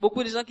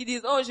 Beaucoup de gens qui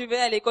disent, oh, je vais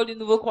à l'école du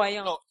nouveau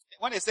croyant. no,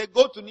 when they say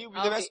go to New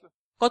Ah, Believer ok. School,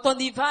 Quand on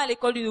dit va à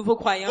l'école du nouveau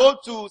croyant, go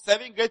to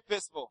 7 Great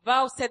Principles,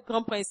 va aux 7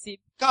 grands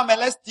principes. come and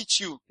let's teach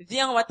you,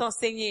 Viens, on va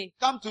t'enseigner.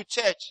 come to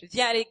church.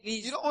 Viens à You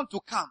l'église. don't want to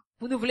come.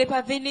 Vous ne voulez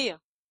pas venir.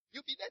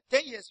 You'll be there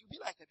 10 years, you'll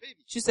be like a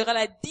baby. Tu seras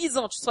là 10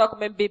 ans, tu seras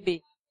comme un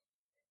bébé.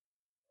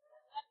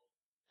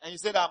 And you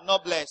say that I'm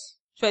not blessed.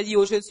 Tu vas dire,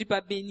 oh, je ne suis pas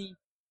béni.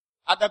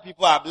 Other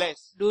people are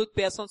blessed. D'autres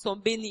personnes sont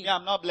bénies. Me,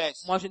 I'm not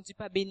blessed. Moi, je ne suis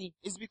pas béni.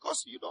 It's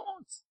because you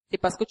don't. C'est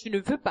parce que tu ne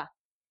veux pas.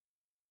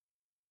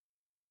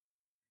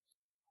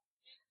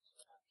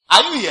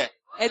 Are you here?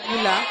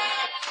 Êtes-vous là?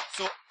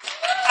 So,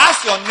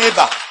 ask your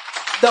neighbor,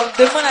 Donc,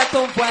 demande à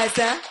ton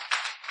voisin,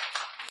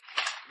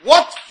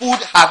 what food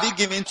have you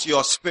given to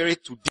your spirit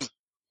today?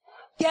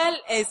 quel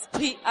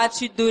esprit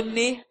as-tu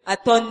donné à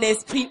ton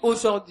esprit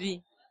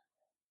aujourd'hui?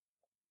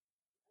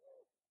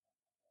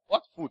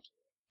 What food?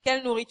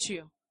 Quelle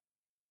nourriture?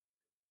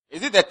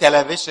 Is it the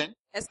television?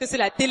 Est-ce que c'est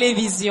la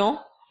télévision?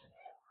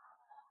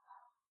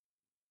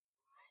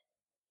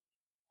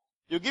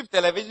 You give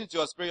television to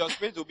your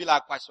spirit will be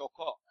like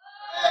Kwashoko.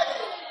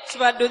 Tu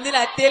vas donner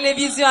la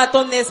télévision à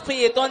ton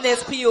esprit et ton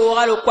esprit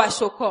aura le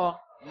kwashokor.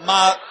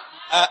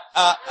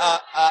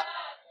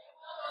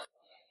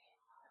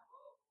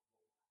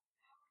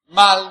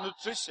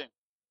 Malnutrition.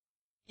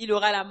 Il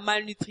aura la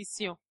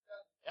malnutrition.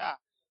 Yeah.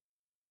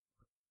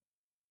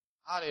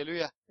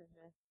 Hallelujah.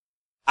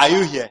 Are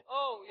you here?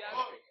 Oh,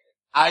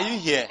 Are you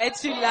here?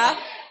 es-tu là?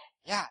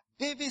 Yeah.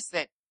 David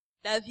said,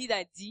 David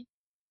a dit,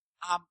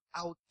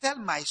 I'll tell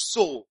my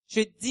soul.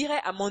 je dirai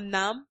à mon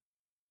âme,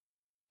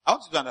 I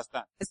want you to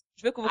understand.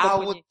 je veux que vous I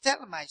will compreniez, tell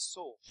my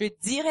soul. je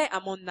dirai à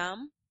mon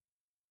âme,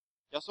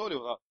 Your soul is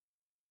what?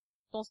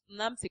 ton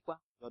âme c'est quoi?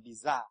 Your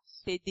desires,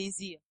 Tes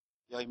désirs,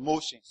 your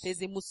emotions.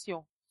 tes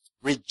émotions.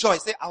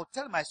 Rejoice. Say, I'll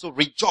tell my soul,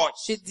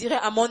 rejoice. Je dirai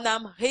à mon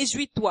âme,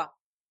 réjouis-toi.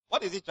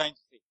 What is he trying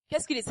to say?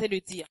 Qu'est-ce qu'il essaie de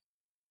dire?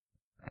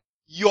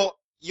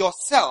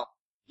 Yourself,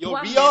 your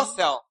Toi-même. real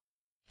self,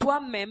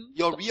 Toi-même,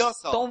 your real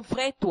self ton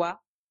vrai toi,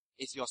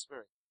 is your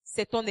spirit.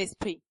 c'est ton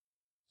esprit.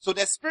 So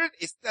the spirit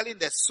is telling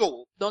the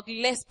soul, Donc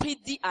l'esprit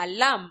dit à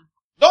l'âme,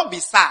 don't be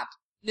sad.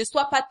 ne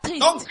sois pas triste,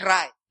 Don't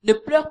cry. ne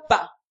pleure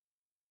pas.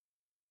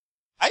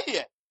 Are you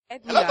here?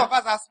 Êtes-vous A lot là? of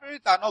us, our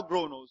spirits are not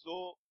grown.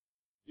 So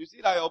you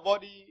see that your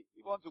body,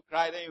 you want to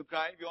cry, then you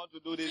cry. If you want to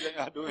do this, then you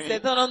are doing C'est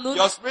it. dans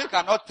Your spirit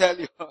cannot tell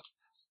you.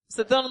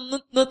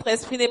 notre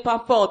esprit n'est pas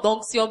fort.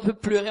 Donc si on veut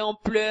pleurer, on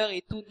pleure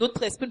et tout.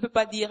 Notre esprit ne peut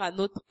pas dire à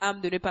notre âme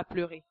de ne pas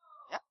pleurer.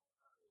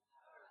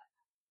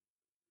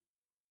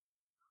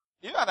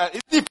 You understand?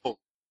 It's simple.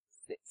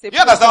 C'est You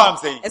understand what I'm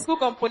profond. saying? Est-ce que vous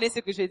comprenez ce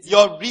que je dis?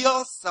 Your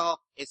real self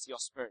is your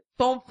spirit.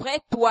 Ton vrai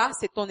toi,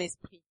 c'est ton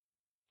esprit.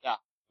 Yeah.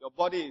 Your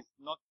body is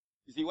not,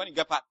 you see, when you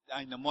get up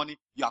in the morning,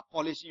 you are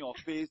polishing your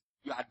face,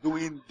 you are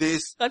doing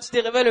this. Quand tu te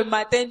réveilles le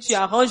matin, tu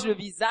arranges le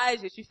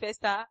visage et tu fais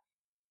ça.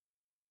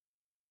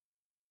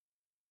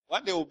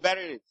 One day we'll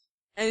bury it.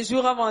 Un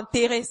jour, on va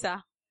enterrer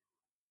ça.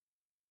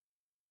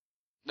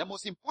 The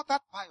most important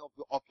part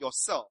of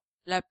yourself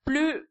La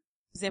plus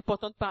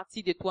importante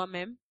partie de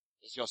toi-même,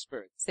 is your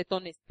spirit. c'est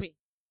ton esprit.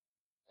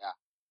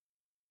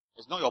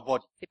 It's not your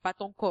body. C'est pas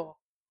ton corps.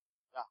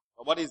 Yeah.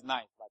 Your body is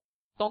nice, but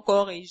Ton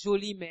corps est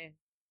joli, mais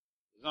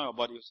it's not your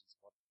body which is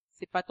important.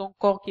 c'est pas ton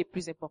corps qui est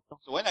plus important.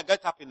 So when I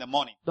get up in the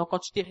morning, Donc quand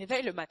tu te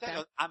réveilles le tell matin,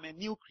 you, I'm a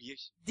new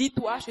creation.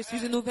 dis-toi, je suis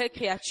une nouvelle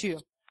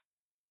créature.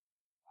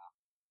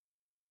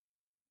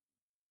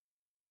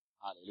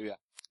 Hallelujah.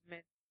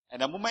 Amen. And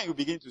the moment you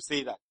begin to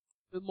say that,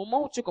 Le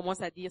moment où tu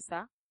commences à dire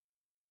ça,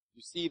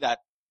 you see that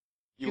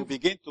you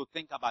begin to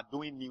think about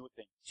doing new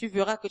things tu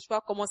verras que tu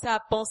vas commencer à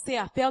penser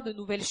à faire de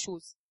nouvelles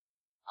choses,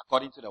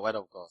 according to the word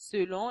of God.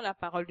 selon la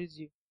parole de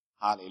Dieu.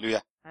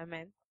 Hallelujah.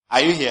 Amen.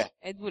 Are you here?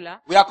 Êtes-vous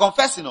là? We are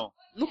confessing. Oh,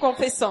 Nous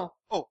confessons.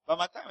 oh, but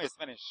my time is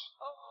finished.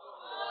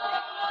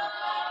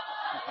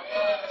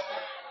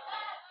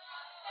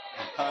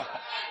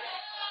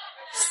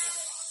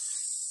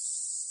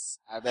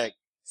 I beg.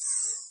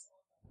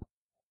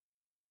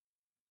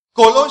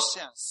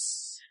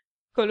 Colossians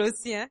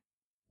Colossiens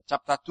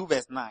chapter 2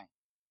 verse 9.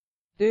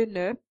 2,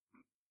 9.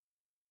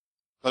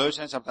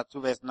 Colossians chapter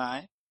 2 verse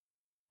 9.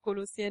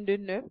 Colossiens 2,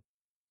 9.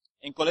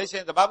 In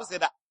Colossians, the Bible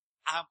said that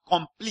I'm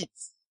complete.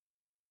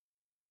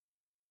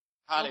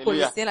 En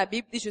Hallelujah. Colossiens, la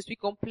Bible dit, je suis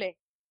complet.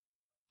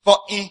 For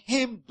in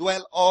him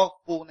dwell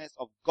all fullness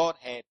of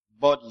Godhead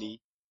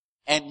bodily,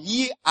 and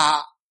ye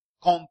are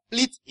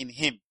complete in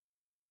him,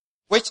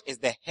 which is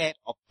the head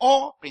of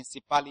all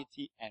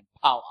principality and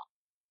power.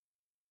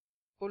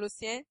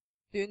 Colossiens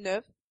 2,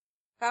 9.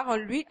 Car en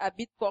lui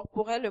habite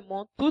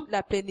corporellement toute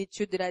la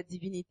plénitude de la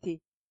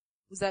divinité.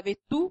 Vous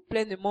avez tout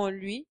pleinement en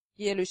lui,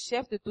 qui est le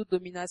chef de toute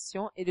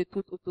domination et de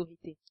toute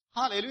autorité.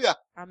 Hallelujah.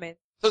 Amen.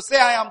 So say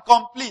I am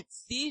complete.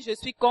 Dis, je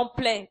suis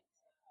complet.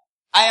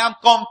 I am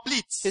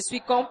complete. Je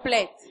suis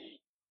complète.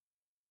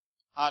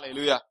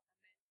 Hallelujah.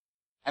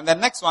 And the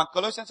next one,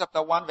 Colossians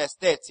chapter 1 verse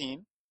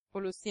 13,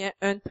 Colossiens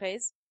 1, 13.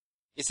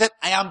 it said,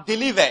 I am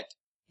delivered.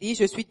 Dis,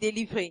 je suis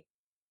délivré.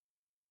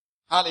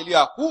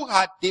 Hallelujah. Who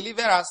had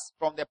delivered us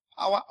from the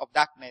power of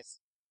darkness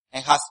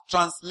and has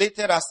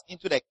translated us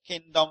into the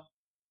kingdom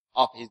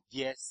of his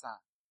dear son.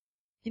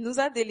 Qui nous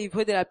a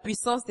délivrés de la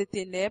puissance des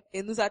ténèbres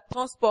et nous a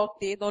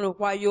transportés dans le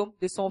royaume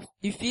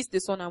du Fils de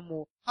son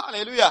amour.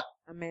 Hallelujah.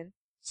 Amen.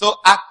 So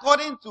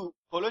according to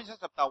Colossians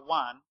chapter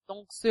 1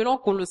 Donc, selon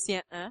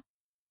Colossiens 1,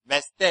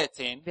 verse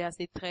 13,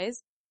 verset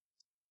 13,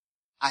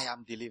 I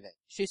am delivered.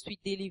 je suis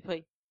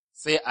délivré.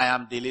 Say I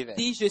am delivered.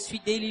 Dis, je suis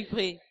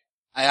délivré.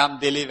 I am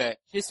delivered.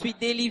 Je suis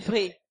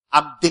délivré.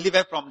 I'm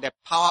delivered from the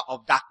power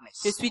of darkness.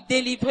 Je suis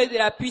délivré de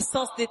la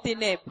puissance des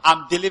ténèbres.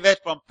 I'm delivered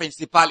from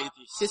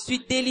principalities. Je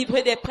suis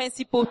délivré des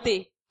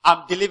principautés.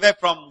 I'm delivered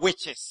from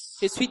witches.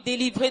 Je suis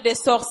délivré des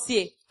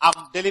sorciers.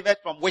 I'm delivered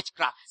from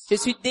witchcraft. Je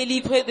suis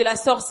délivré de la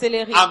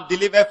sorcellerie. I'm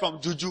delivered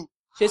from juju.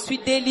 Je suis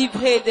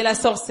délivré de la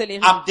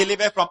sorcellerie. I'm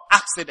delivered from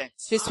accidents.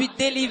 Je suis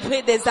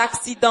délivré des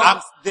accidents. I'm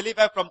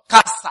delivered from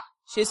cancer.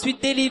 Je suis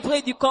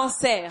délivré du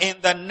cancer.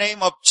 In the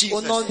name of Jesus.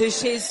 Au nom de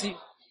Jésus.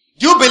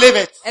 Do you believe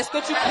it? Est-ce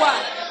que tu crois?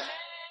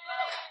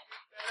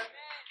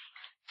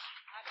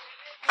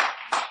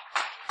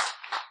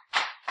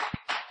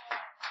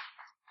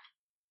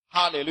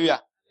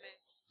 Hallelujah.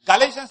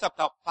 Galatians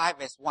chapter 5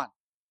 verse 1.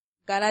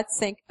 Galates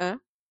 5, 1.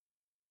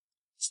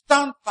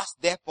 Stand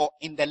fast therefore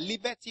in the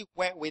liberty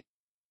wherewith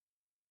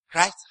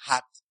Christ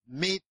hath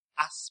made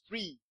us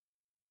free.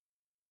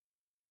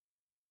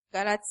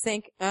 Galates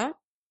 5, 1.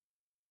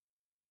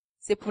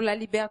 C'est pour la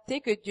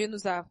liberté que Dieu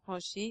nous a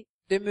affranchis.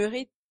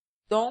 Demeurez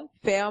donc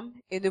fermes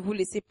et ne vous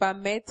laissez pas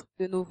mettre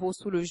de nouveau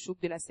sous le joug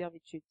de la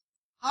servitude.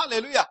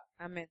 Hallelujah.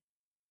 Amen.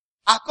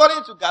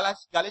 According to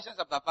Galatians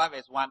chapter 5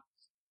 verse 1,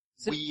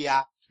 we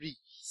are free.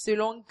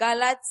 Selon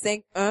Galates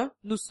 5, 1,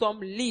 nous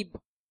sommes libres.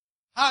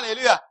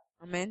 Hallelujah.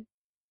 Amen.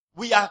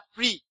 We are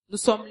free. Nous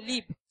sommes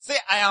libres. Say,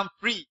 I am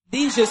free.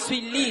 Dis, je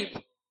suis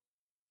libre.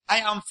 I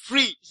am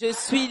free. Je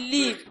suis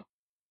libre.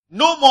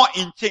 No more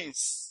in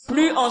chains.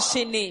 Plus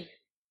enchaîné.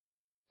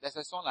 There's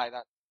a song like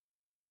that.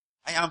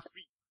 I am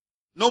free.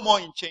 No more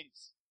in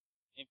chains.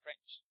 In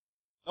French.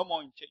 No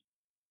more in chains.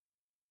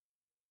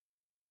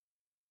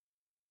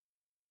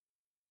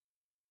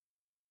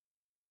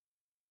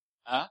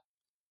 Huh?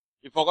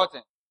 You've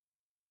forgotten.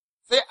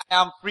 Say,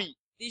 I am free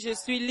Dis, je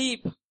suis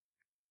libre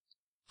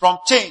from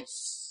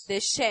chains, des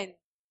chaînes,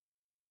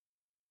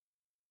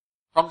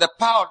 from the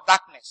power of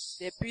darkness,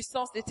 des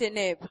puissances des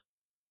ténèbres.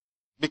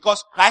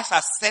 because Christ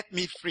has set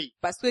me free.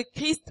 Parce que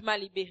Christ m'a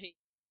libéré.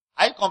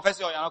 Are you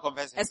confessing or you're not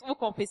confessing? Est-ce que vous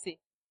confessez?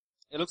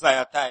 It looks like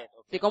you're tired.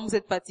 Okay. C'est comme vous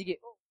êtes fatigué.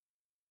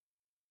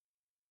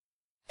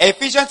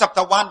 Ephesians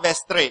chapter 1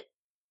 verse 3.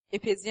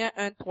 Éphésiens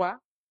 1, 3.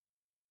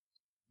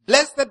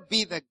 Blessed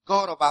be the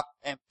God of our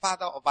and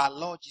Father of our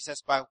Lord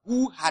Jesus Christ,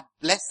 who had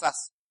blessed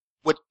us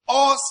with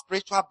all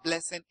spiritual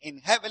blessing in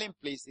heavenly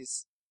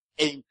places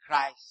in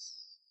Christ.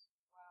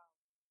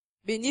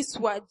 Béni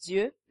soit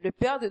Dieu, le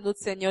Père de notre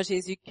Seigneur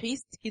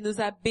Jésus-Christ, qui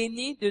nous a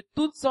bénis de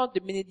toutes sortes de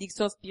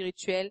bénédictions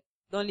spirituelles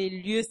dans les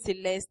lieux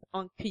célestes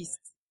en Christ.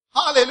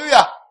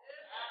 Hallelujah.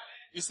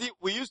 You see,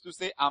 we used to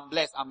say, I'm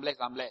blessed, I'm blessed,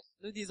 I'm blessed.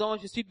 Nous disons,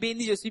 je suis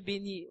béni, je suis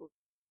béni.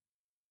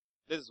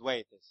 This is where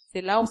it is.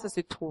 C'est là où ça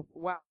se trouve.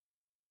 Wow.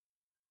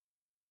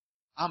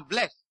 I'm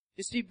blessed.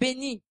 Je suis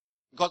béni.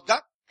 Because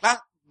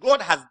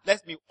God has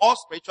blessed me all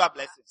spiritual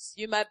blessings.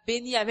 Dieu m'a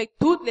béni avec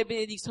toutes les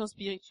bénédictions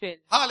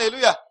spirituelles.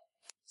 Hallelujah.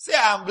 Say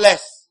I'm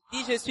blessed.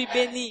 Dis, je suis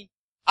béni.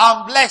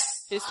 I'm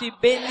blessed. Je suis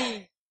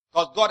béni.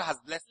 Because God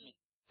has blessed me.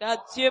 Car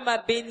Dieu m'a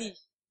béni.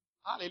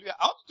 Hallelujah.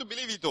 I want you to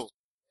believe it though.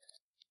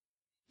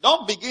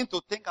 Don't begin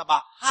to think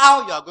about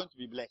how you are going to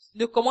be blessed.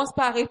 Ne commence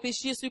pas à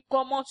réfléchir sur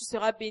comment tu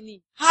seras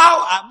béni.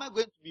 How am I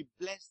going to be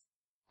blessed?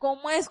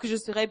 Comment est-ce que je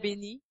serai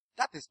béni?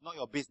 That is not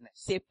your business.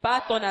 C'est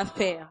pas ton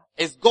affaire.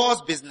 It's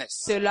God's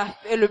business C'est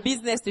le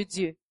business de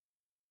Dieu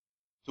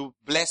to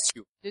bless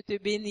you de te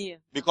bénir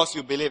because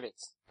you believe it.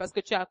 parce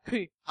que tu as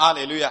cru.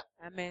 Hallelujah.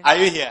 Amen. Are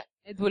you here?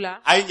 Êtes-vous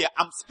là? Are you here?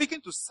 I'm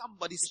speaking to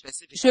somebody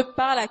specific. Je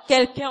parle à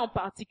quelqu'un en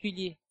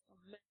particulier.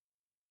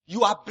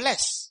 You are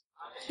blessed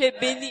Tu es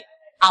béni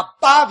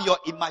above your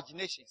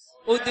imaginations.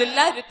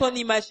 au-delà de ton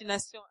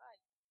imagination.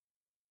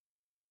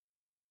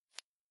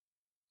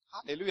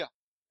 Hallelujah.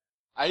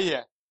 Are you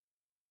here?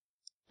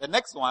 The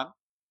next one,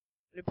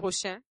 Le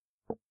prochain,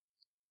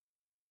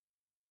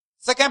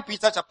 2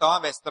 Peter chapter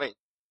 1 verse 3.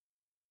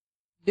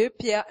 2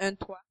 Pierre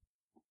 1:3.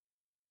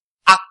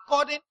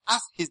 According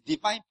as his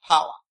divine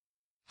power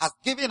has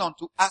given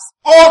unto us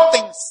all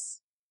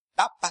things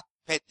that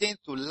pertain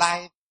to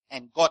life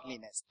and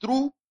godliness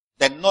through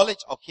the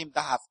knowledge of him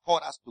that has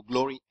called us to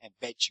glory and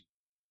virtue.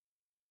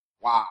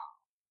 Wow.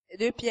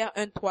 2 Pierre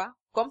 1:3.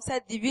 Comme sa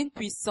divine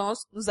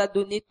puissance nous a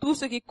donné tout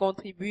ce qui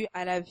contribue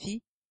à la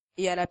vie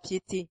et à la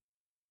piété.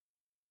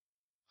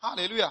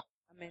 Hallelujah.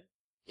 Amen.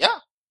 Yeah.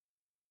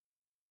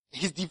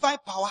 His divine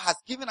power has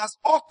given us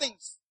all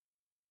things.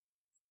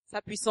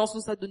 Sa puissance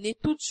nous a donné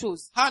toutes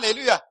choses.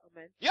 Hallelujah.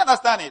 Amen. You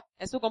understand it?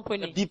 Est-ce que vous The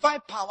comprenez?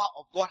 divine power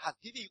of God has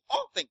given you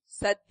all things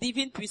Sa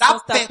divine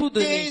puissance that t'a tout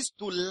donné, pertains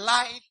to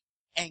life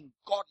and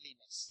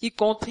godliness. qui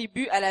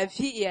contribue à la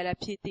vie et à la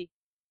piété.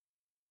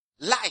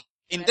 Life,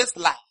 in this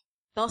life,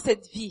 Dans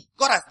cette vie,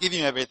 God has given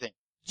you everything.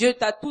 Dieu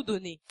t'a tout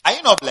donné. Are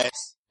you not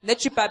blessed?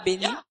 N'es-tu pas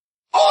béni? Yeah.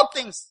 All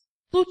things.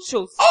 Toutes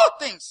choses. All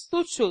things.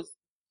 Toutes choses.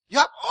 You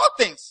have all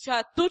things. Tu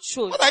as toutes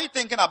choses. What are you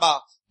thinking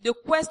about? De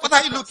quoi est-ce que What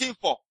are tu you penses? looking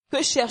for?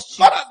 Que cherches-tu?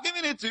 God has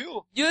given it to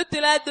you. Dieu te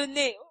l'a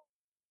donné.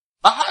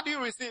 But how do you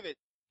receive it?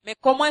 Mais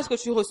comment est-ce que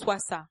tu reçois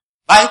ça?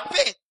 By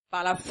faith.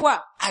 Par la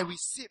foi. I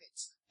receive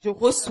it. Je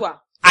reçois.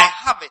 I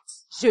have it.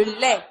 Je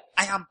l'ai.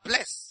 I am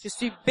blessed Je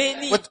suis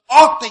béni with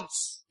all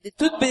things de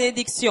toute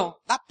bénédiction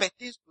that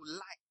pertains to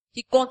life.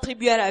 qui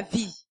contribue à la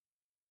vie.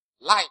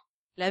 Life.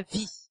 La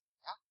vie.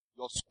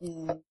 Your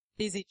school,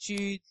 Tes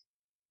études.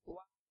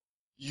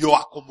 your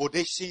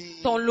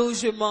accommodation, Ton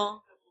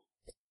logement.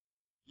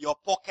 your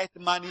pocket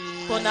money,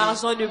 Ton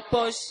argent de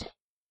poche.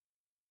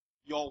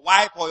 your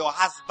wife or your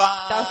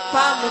husband, Ta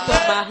femme ou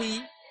ton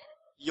mari.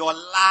 your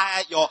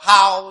life, your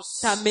house,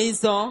 Ta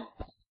maison.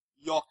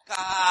 your Ta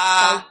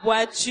car,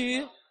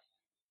 voiture.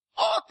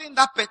 all things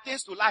that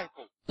pertains to life.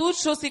 Toutes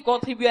choses qui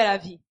contribuent à la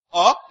vie.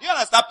 Oh, you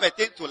understand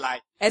pertain to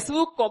life? Est-ce que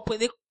vous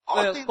comprenez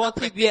All things that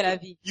contribuer à la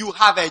vie? You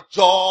have a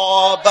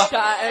job, Tu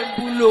as un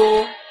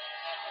boulot.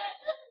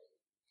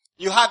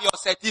 you have your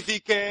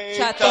certificate,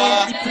 Tu as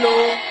ton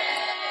diplôme.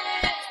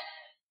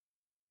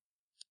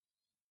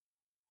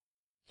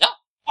 yeah,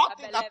 all Ah,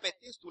 things ben, that là,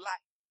 pertains to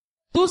life.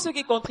 Tout ce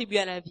qui contribue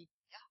à la vie.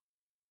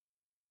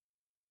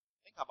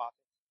 Think about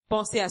it.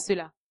 Pensez à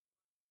cela.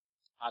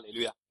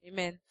 Hallelujah.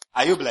 Amen.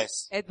 Are you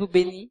blessed? Êtes-vous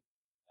bénis?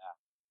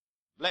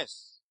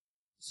 Blessed.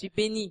 Je suis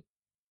béni.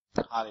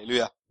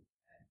 Hallelujah.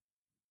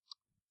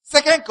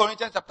 2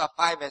 Corinthians chapter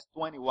 5 verse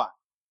 21.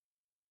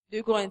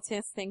 2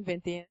 Corinthiens 5,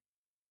 21.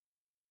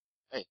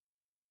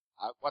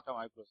 What time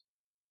are you closing?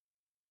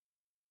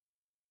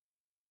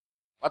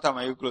 What time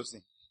are you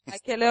closing? À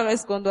quelle heure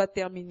est-ce qu'on doit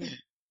terminer?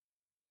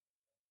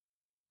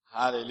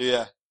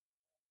 Hallelujah.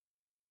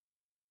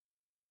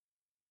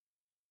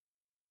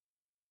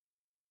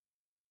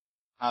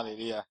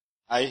 Hallelujah.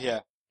 Are you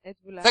here?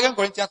 Êtes-vous là? 2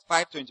 Corinthians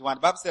 5:21.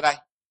 The Bible said,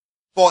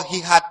 for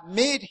he had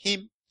made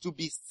him to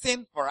be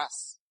sin for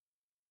us,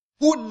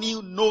 who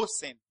knew no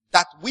sin,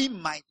 that we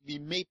might be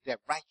made the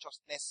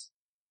righteousness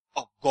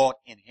of God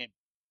in him.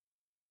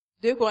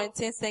 2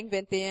 Corinthiens 5,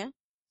 21.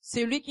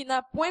 Celui qui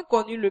n'a point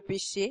connu le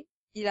péché,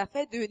 il a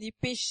fait devenir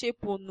péché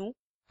pour nous,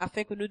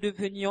 afin que nous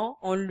devenions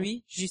en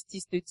lui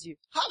justice de Dieu.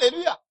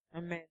 Hallelujah.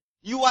 Amen.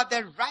 You are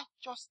the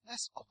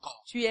righteousness of God.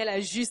 Tu es la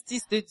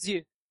justice de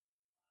Dieu.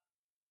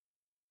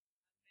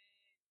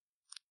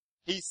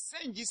 He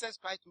sent Jesus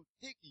Christ to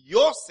take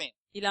your sin.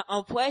 Il a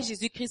envoyé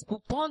Jésus-Christ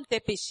pour prendre tes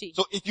péchés.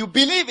 So if you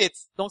believe it,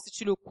 Donc si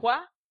tu le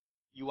crois,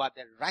 you are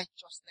the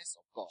righteousness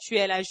of God. tu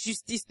es la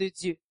justice de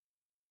Dieu.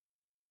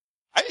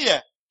 Are you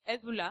here?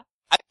 Êtes-vous là?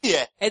 Are you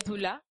here? Êtes-vous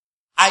là?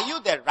 Are you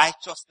the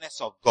righteousness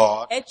of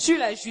God? Es-tu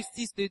la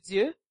justice de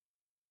Dieu?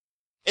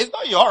 It's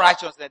not your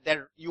righteousness.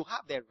 You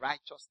have the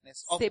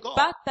righteousness of C'est God.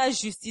 pas ta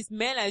justice,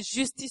 mais la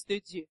justice de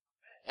Dieu.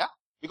 Yeah.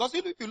 Because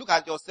if you look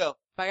at yourself,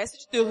 Parce que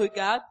si tu te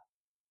regardes,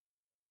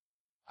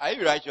 are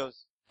you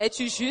righteous?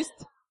 es-tu juste?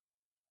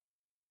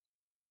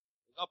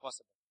 It's not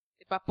possible.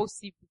 C'est pas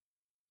possible.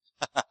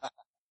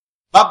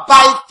 But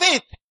by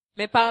faith,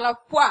 Mais par la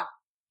foi,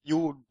 you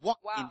will walk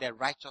Wow. in the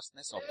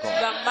righteousness of tu God.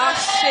 vas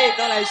marcher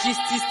dans la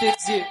justice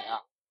de Dieu.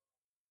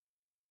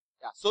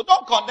 Yeah. So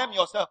don't condemn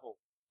yourself. Oh.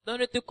 Donc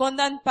ne te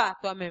condamne pas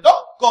toi-même.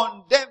 Don't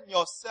condemn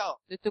yourself.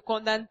 Ne te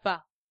condamne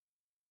pas.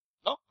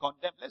 Don't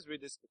condemn. Let's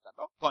read this scripture.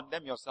 Don't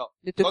condemn yourself.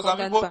 Ne te Because some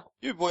condamne people, pas.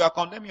 you people are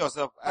condemning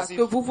yourself. As Parce if,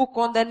 que vous vous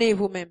condamnez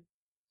vous-même.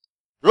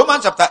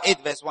 Romans chapter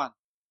 8 verse 1.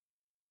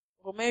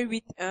 Romains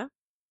 8, 1.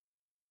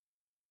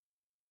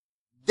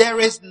 There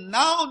is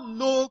now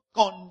no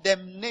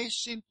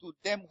condemnation to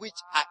them which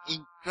are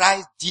in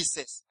Christ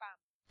Jesus,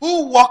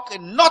 who walk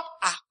not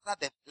after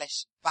the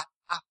flesh, but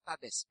after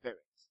the Spirit.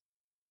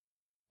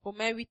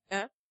 Romains 8,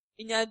 1.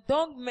 Il n'y a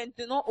donc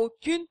maintenant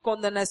aucune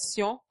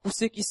condamnation pour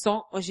ceux qui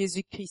sont en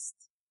Jésus-Christ.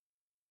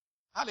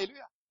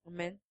 Hallelujah.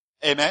 Amen.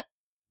 Amen.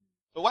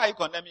 So why are you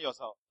condemning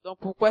yourself? Donc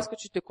pourquoi est-ce que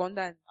tu te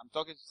condamnes? I'm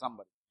talking to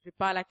somebody. Je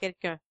parle à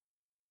quelqu'un.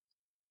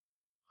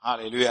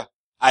 Hallelujah.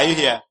 Are you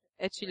here?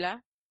 Es-tu là?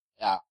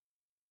 Yeah.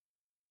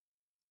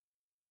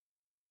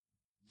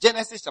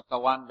 Genesis chapter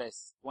 1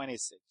 verse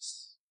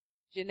 26.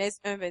 Genèse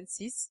 1,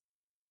 26.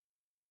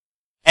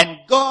 And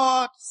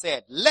God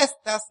said, let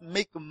us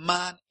make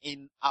man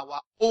in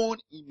our own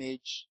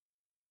image,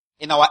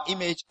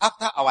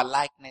 after our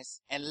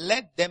likeness, and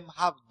let them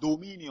have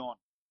dominion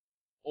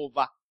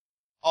over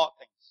all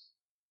things.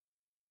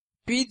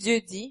 Puis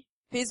Dieu dit,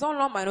 faisons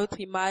l'homme à notre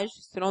image,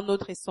 selon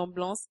notre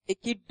ressemblance, et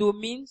qu'il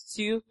domine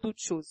sur toutes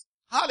choses.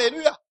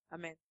 Hallelujah.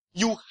 Amen.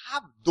 You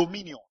have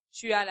dominion.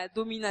 Tu as la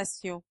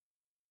domination.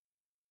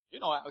 You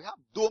know, you have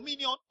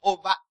dominion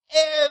over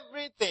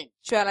everything.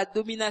 Tu as la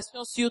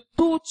domination sur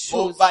toutes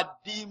choses. Over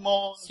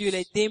demons. Sur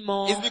les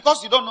démons. It's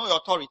because you don't know your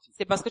authority.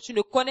 C'est parce que tu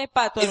ne connais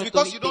pas ton It's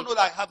because you autorité. don't know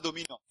that I have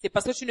dominion. C'est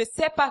parce que tu ne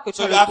sais pas que tu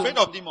So as you're afraid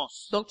l'autorité. of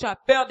demons. Donc tu as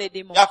peur des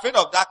démons. You're afraid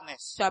of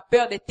darkness. Tu as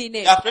peur des You're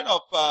ténèbres. afraid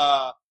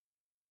of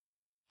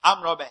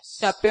armed robbers.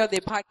 Tu as peur des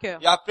braqueurs.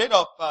 You're afraid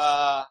of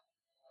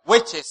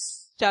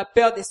witches. Tu as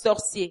peur des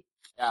sorciers.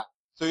 Yeah.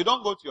 So you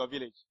don't go to your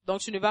village. Donc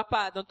tu ne vas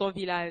pas dans ton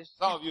village.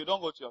 Some of you don't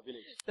go to your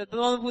village. Certains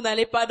d'entre vous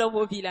n'allez pas dans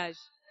vos villages.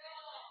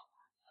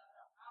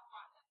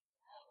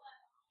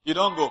 You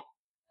don't go.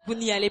 Vous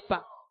n'y allez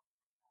pas.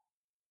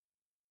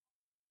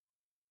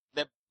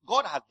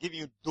 God has given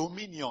you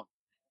dominion.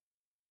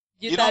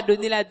 Dieu You t'a know-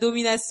 donné la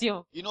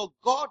domination. You know,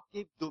 God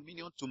gave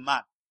dominion to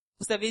man,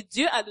 Vous savez,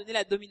 Dieu a donné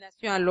la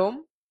domination à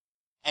l'homme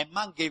and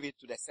man gave it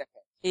to the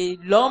serpent. et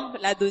l'homme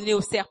l'a donné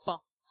au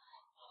serpent.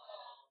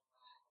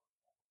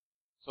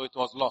 So it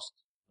was lost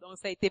Donc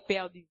ça a été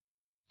perdu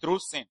through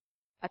sin.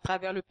 à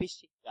travers le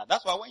péché. Yeah,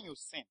 that's why when you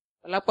sin,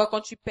 Voilà pourquoi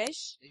quand tu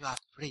pêches, you are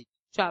afraid.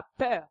 tu as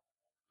peur.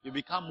 You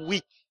become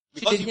weak. Tu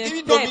Because you've deviens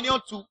given faible. dominion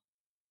to,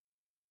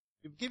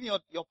 you've given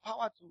your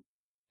power to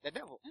the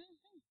devil.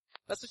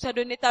 Parce que tu as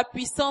donné ta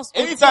puissance au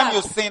Anytime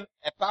you diable. sin,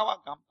 a power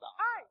comes down.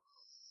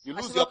 You À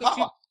lose chaque your fois que tu-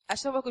 power. à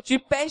chaque fois que tu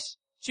pêches,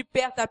 tu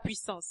perds ta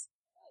puissance.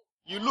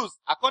 You lose.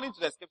 According to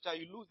the scripture,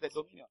 you lose the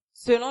dominion.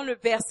 Selon le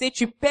verset,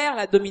 tu perds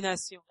la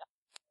domination.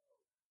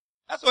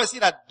 That's why I see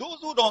that those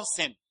who don't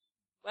sin,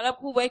 Voilà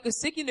pour vous voyez que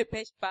ceux qui ne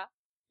pêchent pas,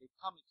 they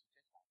come into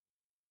church.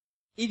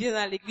 ils viennent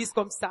à l'église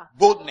comme ça,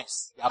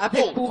 Boldness. They are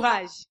avec bold.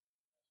 courage.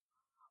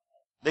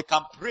 They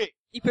can pray.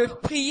 Ils peuvent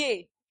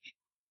prier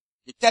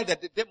They tell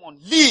the demon,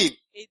 leave.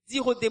 et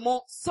dire aux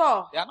démons,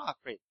 sors. They are not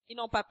afraid. Ils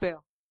n'ont pas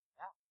peur.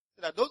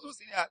 So that those who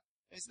sin,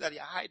 you see that they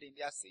are hiding,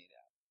 they are saying,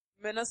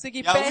 Maintenant, ceux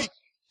qui they are pêchent, weak.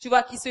 tu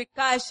vois qu'ils se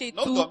cachent et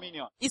No tout,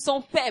 dominion. ils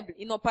sont faibles,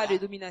 ils n'ont pas de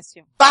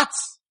domination. But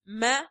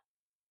Mais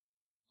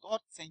God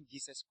sent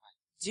Jesus Christ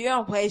Dieu a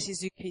envoyé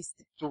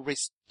Jésus-Christ. to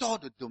restore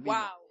the dominion.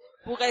 Wow.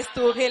 Pour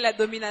restaurer la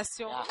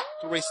domination. Yeah,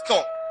 to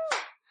restore.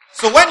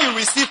 So when you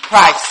receive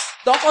Christ,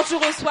 Donc quand tu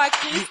reçois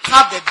you Christ,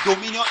 have the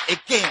dominion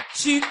again.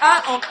 tu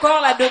as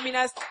encore la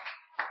domination.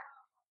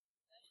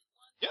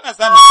 You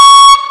understand me?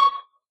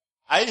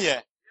 Are you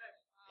here?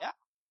 Yeah.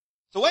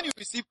 So when you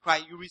receive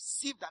Christ, you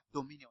receive that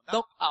dominion, that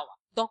Donc, power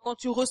donc quand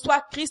tu reçois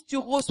Christ, tu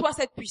reçois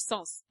cette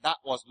puissance that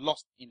was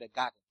lost in the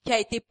garden. qui a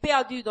été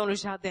perdue dans le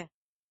jardin.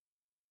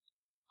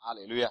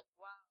 Hallelujah.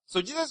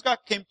 So Jesus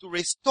Christ came to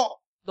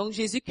restore. Donc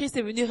Jésus-Christ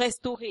est venu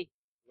restaurer.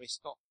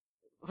 Restore.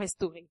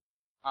 Restaurer.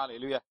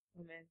 Hallelujah.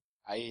 Amen.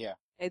 Are you here?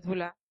 Êtes-vous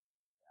là?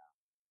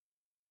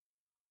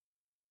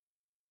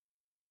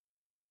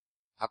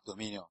 Have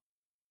dominion.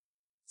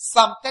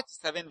 Psalm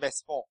 37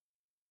 verse 4.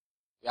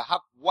 You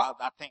have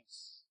wilder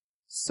things.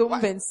 Psaume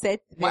 27,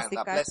 verset Wilder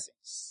 4.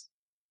 blessings.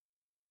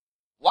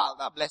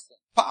 Wilder blessings.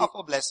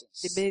 Powerful Des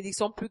blessings.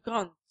 bénédictions plus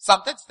grandes.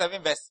 Psalm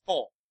 37 verse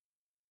 4.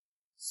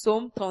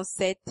 Psaume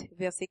 37,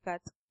 verset 4.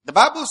 The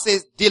Bible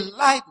says,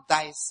 delight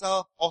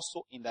thyself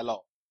also in the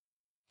Lord,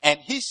 and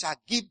he shall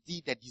give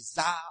thee the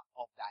desire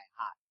of thy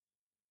heart.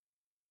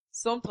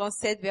 Psaume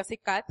 37, verset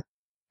 4.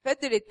 Fais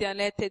de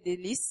l'Éternel tes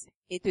délices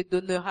et te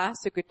donnera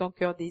ce que ton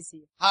cœur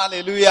désire.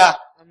 Hallelujah.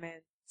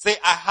 Amen. Say,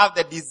 I have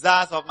the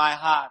desires of my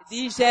heart.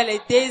 Dis, j'ai les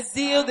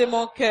désirs de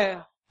mon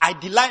cœur. I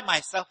delight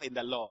myself in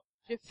the Lord.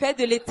 Je fais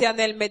de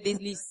l'Éternel mes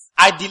délices.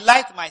 I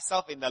delight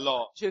myself in the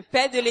Lord. Je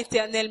fais de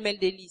l'Éternel mes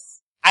délices.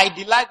 I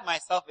delight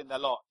myself in the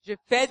Lord. Je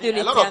fais de See,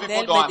 a lot of people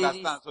l'Éternel don't mes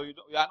délices. understand, so you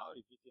are not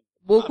repeating.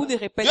 Beaucoup ne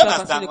répètent Do you pas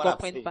parce qu'ils understand ne what I'm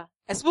comprennent saying? pas.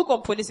 Est-ce que vous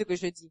comprenez ce que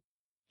je dis?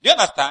 Do you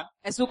understand?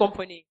 Est-ce que vous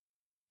comprenez?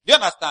 Do you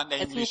understand the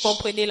Est-ce que vous English?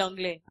 comprenez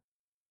l'anglais?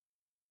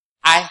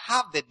 I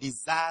have the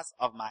desires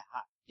of my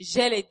heart.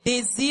 J'ai les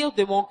désirs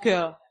de mon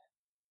cœur.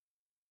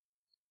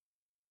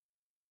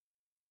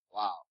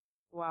 Wow.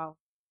 Wow.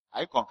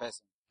 Are you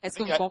confessing? Est-ce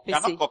que You vous are not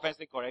confessez?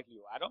 confessing correctly.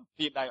 I don't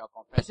feel that you're Je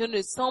confessing.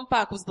 ne sens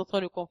pas que vous êtes en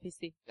train de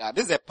confesser. Yeah,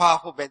 this is a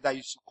powerful verse that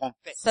you should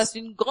confess. Ça, c'est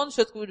une grande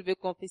chose que vous devez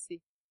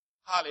confesser.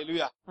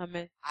 Hallelujah.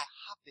 Amen. I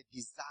have the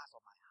desires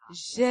of my heart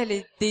J'ai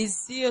les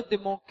désirs de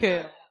mon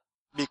cœur.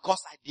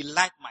 because I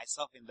delight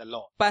myself in the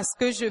Lord. Parce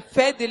que je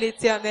fais de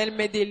l'Éternel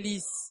mes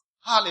délices.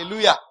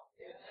 Hallelujah.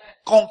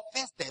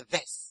 Confess the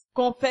verse.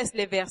 Confesse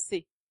les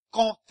versets.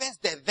 Confess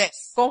the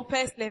verse.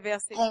 Confesse les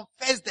versets.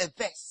 Confess the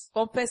verse.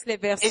 Confesse les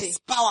versets. It's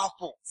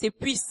powerful. C'est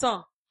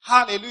puissant.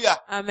 Hallelujah.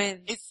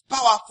 Amen. It's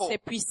powerful. C'est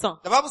puissant.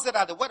 The Bible said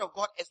that the word of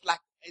God is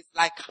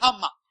like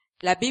hammer.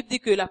 La Bible dit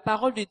que la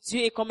parole de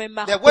Dieu est comme un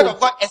The word of marteau.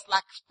 God is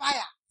like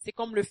fire. C'est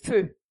comme le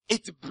feu.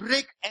 It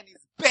breaks and it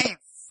bends.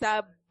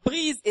 Ça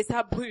brise et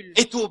ça brûle.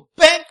 It will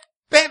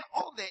burn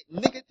all the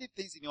negative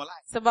things in your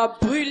life. Ça va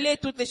brûler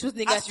toutes les choses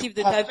négatives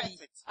de ta vie.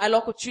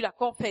 Alors que tu la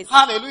confesses.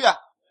 Hallelujah.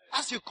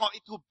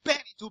 It will burn,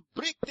 it will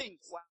break things.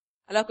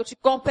 Alors que tu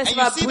confesses, ça And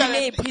va you see that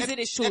brûler et the briser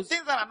les choses.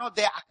 things that are not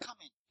there are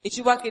coming. Et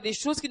tu vois que des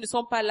choses qui ne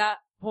sont pas là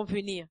vont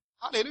venir.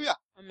 Hallelujah.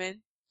 Amen.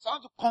 So I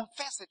want to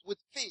confess it with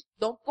faith.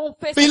 Donc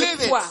confesse Believe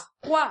avec it. foi.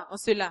 Crois en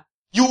cela.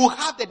 You will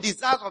have the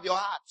desires of your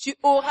heart. Tu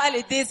auras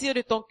les désirs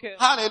de ton cœur.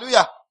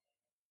 Hallelujah.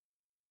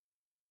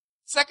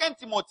 2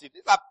 Timothy.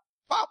 These are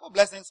powerful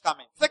blessings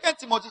coming. 2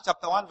 Timothy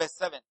chapter 1 verse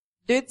 7.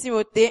 2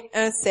 Timothée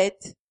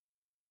 1:7.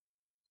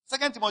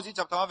 2 Timothy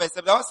chapter 1 verse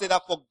 7. The Bible says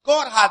that for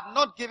God has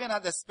not given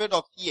us the spirit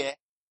of fear,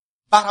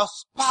 but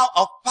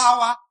of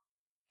power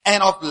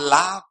and of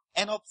love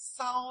and of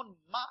sound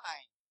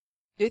mind.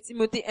 2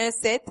 Timothée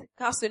 1:7.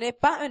 Car ce n'est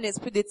pas un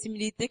esprit de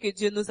timidité que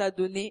Dieu nous a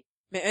donné,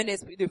 mais un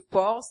esprit de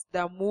force,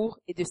 d'amour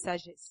et de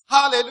sagesse.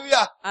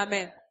 Hallelujah.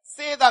 Amen.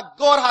 Say that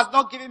God has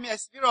not given me a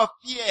spirit of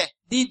fear.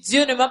 Dis,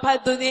 Dieu ne m'a pas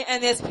donné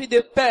un esprit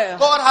de peur.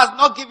 God has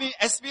not given me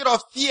a spirit of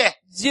fear.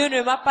 Dieu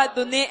ne m'a pas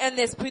donné un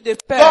esprit de God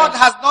peur.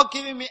 has not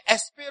given me a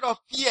spirit of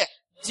fear.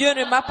 Dieu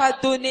ne m'a pas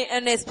donné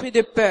un esprit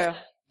de peur.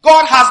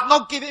 God has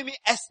not given me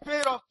a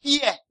spirit of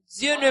fear.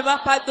 Dieu ne m'a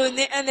pas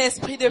donné un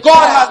esprit de God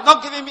has peur.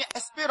 not given me a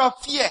spirit of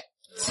fear.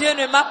 Dieu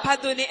ne m'a pas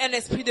donné un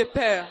esprit de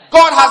peur.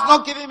 God has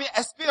not given me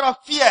a spirit of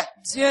fear.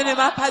 Dieu ne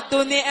m'a pas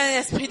donné un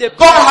esprit de God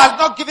peur. has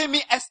not given me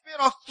a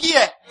spirit of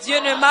fear. Dieu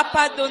ne m'a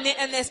pas donné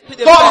un esprit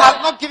de God has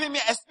peur. not given me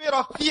a spirit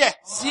of fear.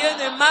 Dieu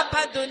ne m'a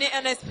pas donné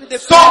un esprit de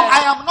So I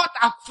peur. am not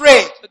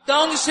afraid.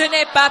 Donc je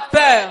n'ai pas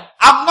peur.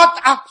 I'm not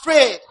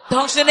afraid.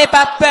 Donc je n'ai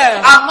pas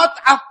peur. I'm not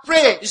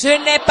afraid. Je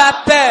n'ai pas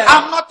peur.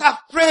 I'm not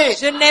afraid.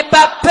 Je n'ai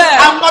pas I'm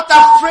peur. not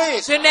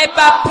afraid. Je n'ai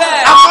pas peur.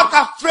 I'm not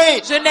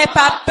afraid. Je n'ai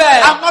pas I'm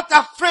peur. not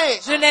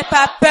afraid. Je n'ai pas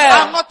I'm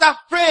peur. not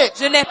afraid. Je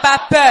n'ai pas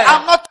I'm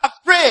peur. not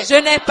afraid. Je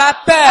n'ai pas I'm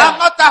peur.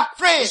 not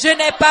afraid. Je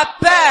n'ai pas I'm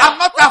peur.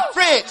 not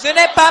afraid. Je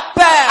n'ai pas I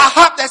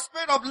peur. have the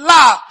spirit of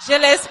love. J'ai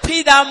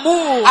l'esprit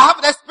d'amour. I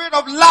have the spirit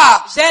of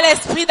love. J'ai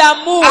l'esprit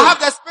d'amour. I have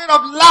the spirit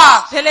of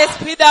love. J'ai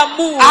l'esprit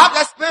d'amour. I have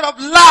the spirit of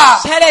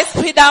love. J'ai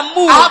l'esprit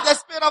d'amour. I have the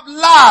spirit of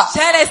love.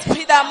 J'ai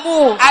l'esprit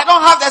d'amour. I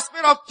don't have the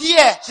spirit of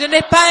fear. Je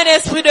n'ai pas un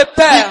esprit de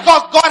peur.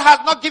 Because God has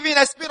not given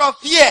a spirit of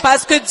fear.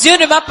 Parce que Dieu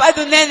ne m'a pas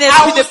donné un I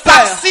esprit de will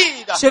peur.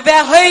 succeed. Je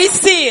vais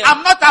réussir.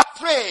 I'm not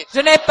afraid. Je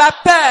n'ai pas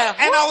peur.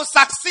 And I will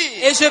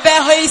succeed. Et je vais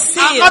I'm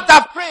réussir. not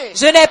afraid.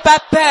 Je n'ai pas I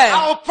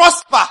peur. will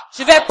prosper.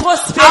 Je vais I'm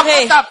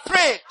prospérer. not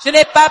afraid. Je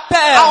n'ai pas I will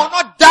peur.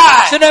 not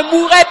die. Je ne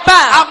mourrai pas.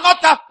 I'm not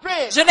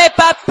afraid. Je n'ai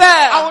pas I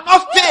peur. will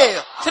not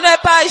fail. Je ne vais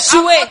pas I'm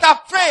échouer. not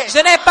afraid. Je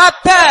n'ai pas I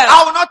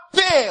peur. will not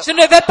fail. Je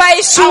ne vais pas I will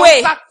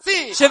échouer.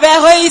 succeed. Je vais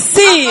I'm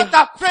réussir.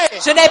 not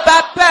afraid. Je n'ai pas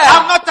I'm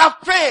peur. not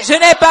afraid. Je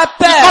n'ai pas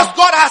Because peur.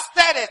 God has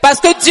said it. Parce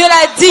que Dieu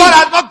l'a dit. God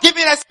has not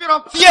given a spirit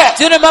of fear.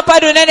 Dieu ne m'a pas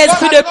donné un God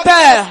esprit has de not given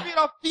a peur. spirit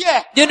of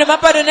fear. Dieu ne m'a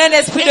pas donné un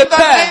esprit de In the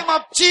name peur.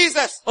 of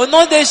Jesus. Au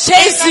nom de In the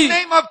Jésus.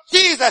 name of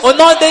Jesus. Au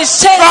nom de From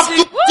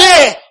Jésus.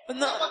 today. Au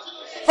nom-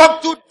 From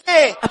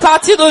today. À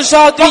partir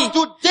d'aujourd'hui. From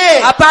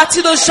today. À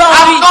partir I'm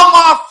d'aujourd'hui. no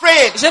more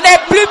afraid. Je n'ai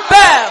plus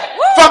peur.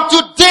 From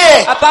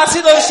today. À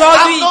partir I'm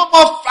d'aujourd'hui. no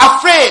more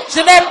afraid. Je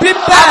n'ai plus I'm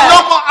no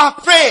peur. more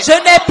afraid. Je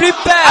n'ai plus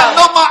I'm peur.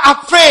 no more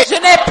afraid. Je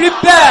n'ai plus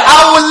peur.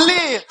 I will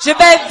live Je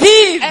vais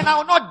vivre. and I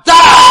will not Je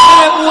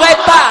die. ne mourrai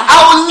pas.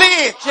 I will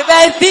live Je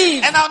vais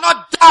vivre. and I will not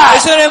Et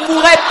die. je ne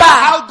mourrai I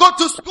pas. will go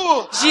to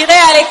school J'irai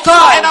à and l'école.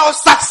 I will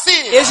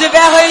succeed. Et je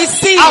vais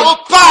réussir. I will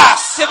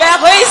pass. Je vais I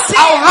will réussir.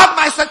 have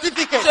my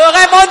certificate.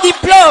 J'aurai mon In the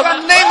diplôme.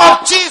 name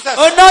of Jesus.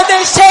 Au nom de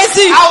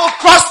Jésus. I will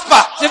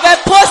prosper. Je vais I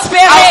will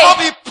prospérer. not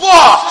be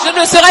poor. Je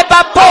ne serai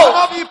pas I will pauvre.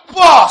 not be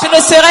poor. Je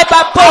ne serai pas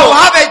I will pauvre.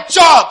 have a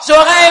job.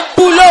 J'aurai un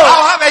boulot. I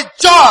will have a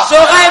job.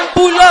 J'aurai un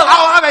boulot. I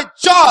will have a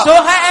job.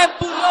 J'aurai un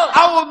boulot.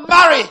 I will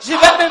marry. Je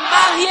vais me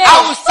marier.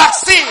 I will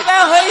succeed. Je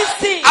vais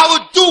réussir. I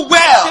will do Je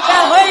well.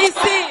 vais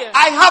réussir.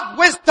 I have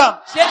wisdom.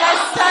 J'ai la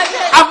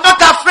sagesse. I'm not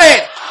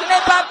afraid, Je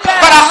n'ai pas but I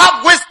peur.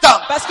 have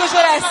wisdom. Parce que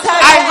j'ai la I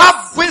sagesse.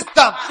 have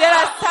wisdom. J'ai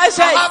la I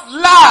sagesse. have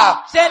love.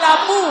 J'ai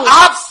l'amour.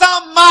 I have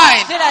sound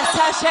mind. J'ai la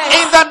sagesse.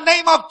 In the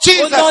name of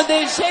Au nom Jesus.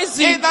 de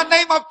Jésus. In the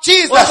name of Au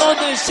Jesus. nom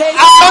de Jésus.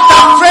 I'm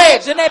not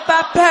afraid. Je n'ai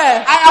pas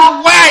peur. I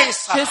am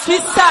wise. Je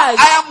suis sage.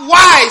 I am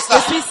wise. Je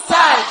suis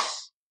sage.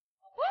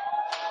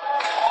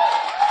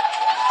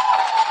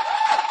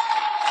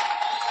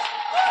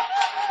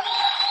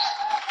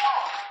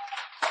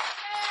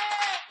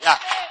 Yeah.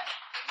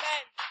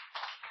 Amen.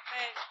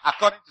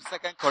 According to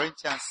 2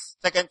 Corinthians,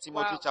 2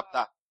 Timothy Wow.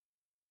 chapter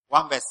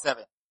 1 verse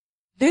 7.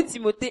 2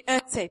 Timothée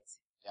 1:7.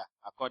 Yeah.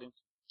 According to,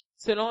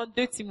 Selon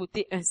 2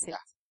 Timothée 1:7. Yeah.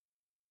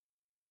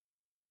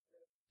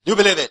 do you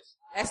believe it?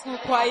 Est-ce que vous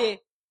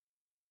croyez?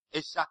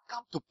 It shall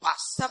come to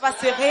pass Ça va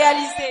se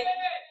réaliser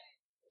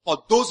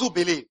for those who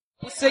believe.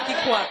 pour ceux qui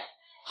croient.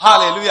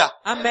 Hallelujah.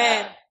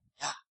 Amen.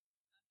 Yeah.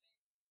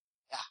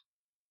 Yeah.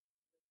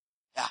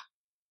 Yeah.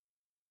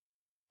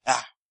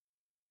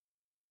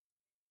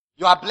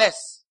 You are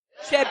blessed.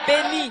 Tu es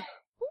béni.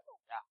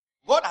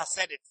 God has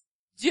said it.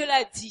 Dieu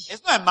l'a dit.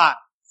 It's not a man.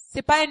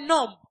 C'est pas un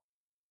homme.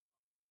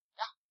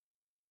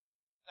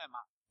 It's not a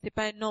man. C'est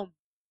pas un homme.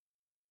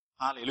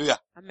 Hallelujah.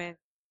 Amen.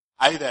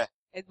 Are you there?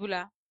 Êtes-vous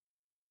là?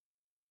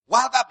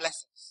 What other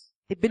blessings?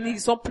 Des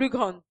bénédictions plus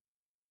grandes.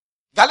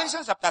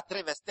 Galatians chapter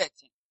 3 verse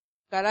 13.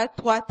 Galates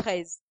 3,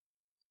 13.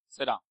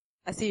 Sit down.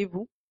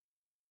 Asseyez-vous.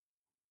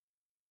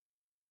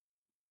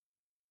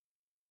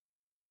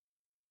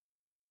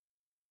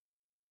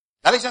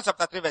 Galatians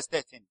chapter 3 verse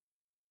 13.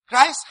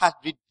 Christ has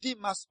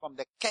redeemed us from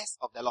the curse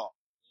of the law,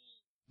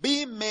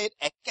 being made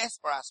a curse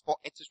for us, for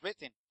it is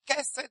written,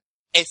 cursed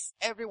is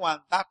everyone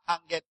that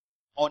hangeth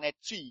on a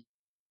tree,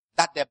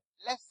 that the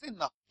blessing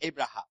of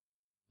Abraham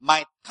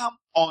might come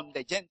on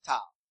the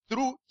Gentile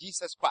through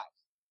Jesus Christ,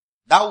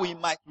 that we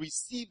might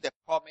receive the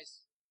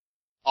promise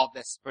of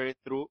the Spirit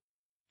through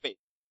faith.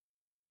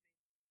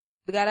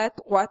 Galates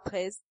 3,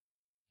 13.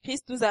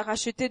 Christ nous a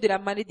rachetés de la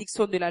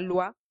malédiction de la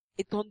loi,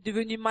 étant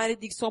devenu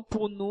malédiction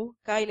pour nous,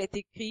 car il est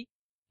écrit,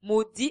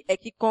 maudit est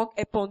quiconque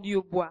est pendu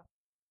au bois,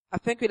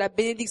 afin que la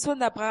bénédiction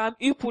d'Abraham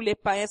eût pour les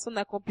païens son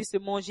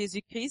accomplissement en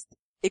Jésus-Christ,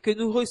 et que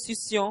nous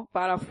reçussions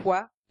par la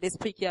foi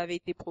l'Esprit qui avait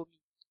été promis.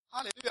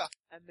 Hallelujah.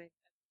 Amen.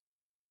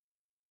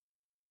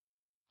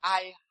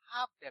 I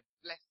have the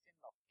blessing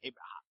of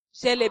Abraham,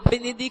 J'ai les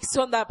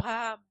bénédictions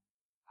d'Abraham,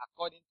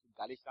 according to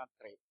Galatians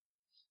 3.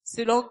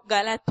 selon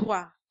Galates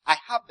 3. I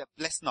have the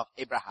blessing of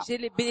Abraham. J'ai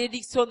les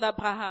bénédictions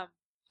d'Abraham.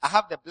 I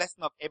have the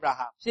blessing of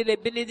Abraham. J'ai les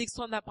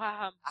bénédictions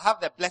d'Abraham. I have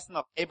the blessing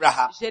of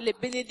Abraham. J'ai les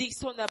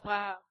bénédictions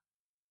d'Abraham.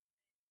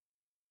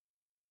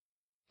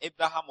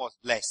 Abraham was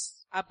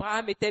blessed.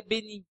 Abraham était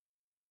béni.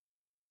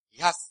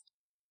 He has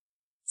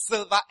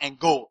silver and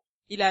gold.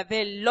 Il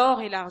avait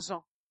l'or et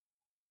l'argent.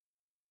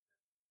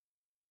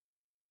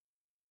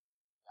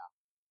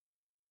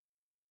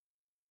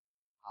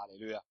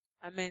 Hallelujah.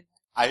 Amen.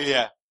 Are you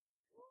here?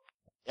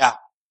 Yeah.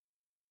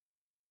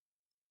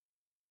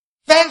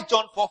 1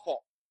 John 4:4.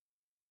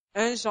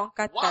 1 Jean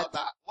 4, 4.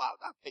 What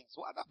other things?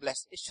 What other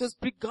blessings? Des choses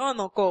plus grandes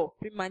encore,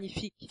 plus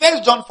magnifiques.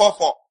 1 John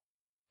 4:4.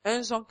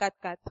 1 Jean 4,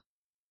 4.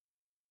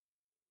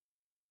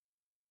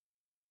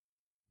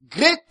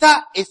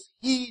 Greater is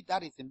he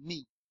that is in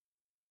me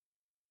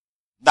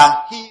than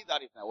he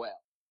that is in the world.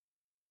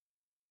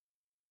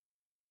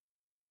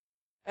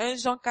 1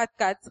 Jean 4,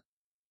 4.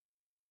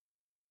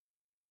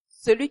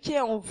 Celui qui est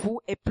en vous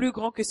est plus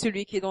grand que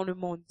celui qui est dans le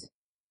monde.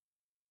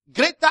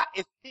 Greater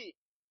is he.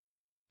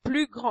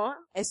 Plus grand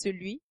est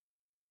celui,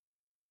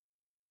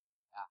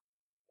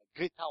 The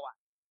greater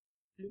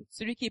one.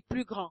 celui qui est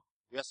plus grand.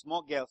 You're a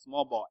small girl,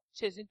 small boy.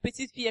 Chez une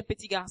petite fille, un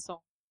petit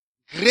garçon.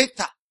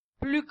 Greater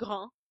Plus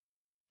grand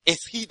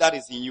is he that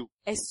is in you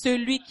est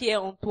celui qui est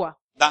en toi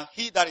than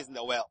he that is in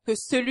the world. que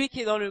celui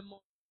qui est dans le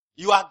monde.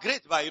 You are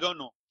great, but you don't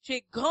know. Tu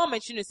es grand, mais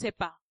tu ne sais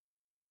pas.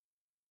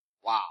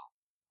 Wow.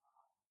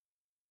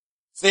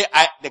 Say,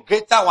 the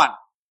greater one.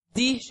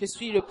 Dis, je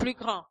suis le plus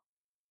grand.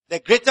 The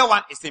greater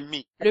one is in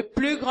me. Le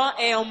plus grand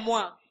est en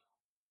moi.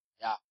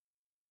 Yeah.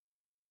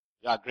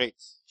 You are great.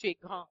 Tu es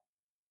grand.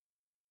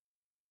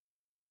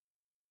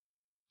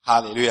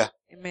 Hallelujah.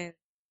 Amen.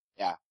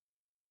 Yeah.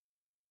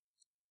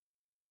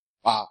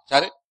 Wow.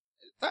 Charlie,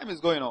 time is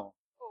going on.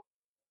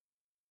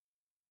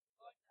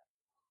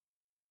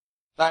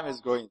 Time is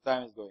going.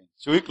 Time is going.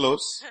 Should we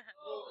close?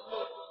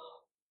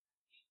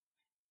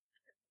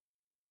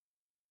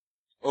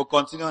 Or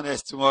continue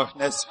tomorrow,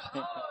 next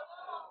week.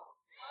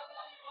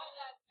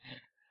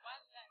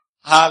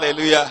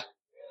 Hallelujah.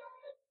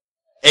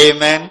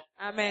 Amen.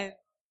 Amen.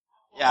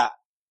 Yeah.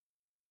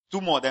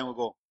 Two more, then we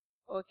go.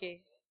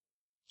 Okay.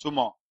 Two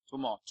more.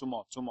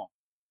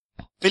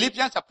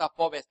 Philippians chapter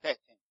 4 verse 13.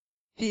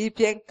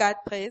 Philippiens 4,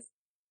 13.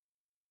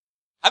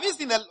 Have you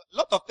seen a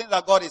lot of things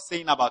that God is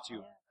saying about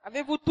you?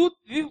 Avez-vous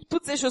vu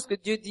toutes ces choses que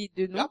Dieu dit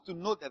de You nous? have to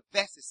know the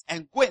verses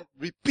and go and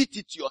repeat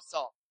it to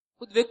yourself.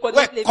 Vous devez Go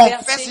connaître and les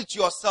confess versets it to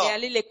yourself. et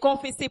aller les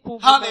confesser pour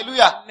vous.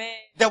 Hallelujah. Amen.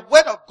 The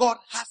word of God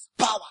has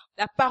power.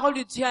 La parole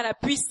de Dieu a la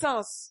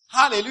puissance.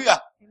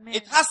 Hallelujah. Amen.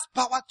 It has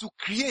power to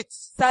create.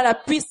 Ça a la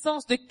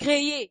puissance de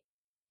créer.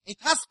 It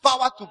has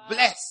power to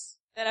bless.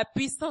 Ça a la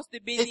puissance de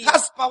It bénir.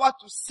 has power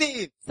to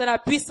save. Ça a la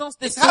puissance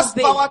de It has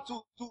sauver. power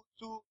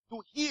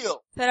to heal.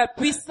 Ça a la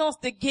puissance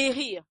de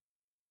guérir.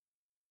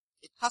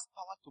 It has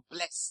power to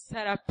bless.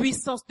 Ça a la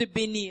puissance de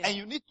bénir. And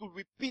you need to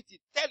repeat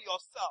it. Tell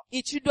yourself.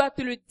 Et tu dois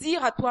te le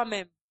dire à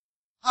toi-même.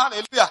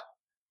 Hallelujah.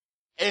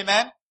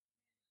 Amen.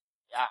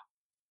 Yeah.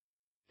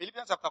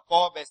 Philippians chapter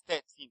 4 verse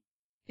 13.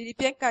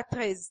 Philippiens 4,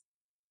 13.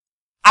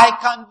 I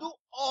can do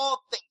all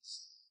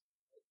things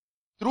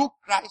through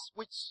Christ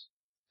which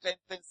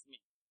strengthens me.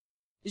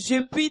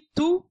 Je puis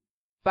tout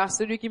par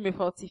celui qui me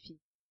fortifie.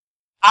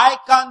 I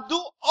can do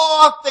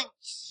all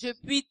things. Je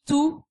puis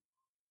tout.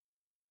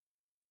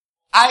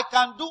 I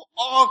can do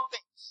all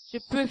things. Je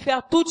peux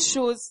faire toutes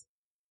choses.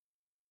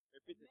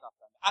 Repeat this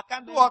after me. I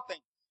can do all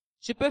things.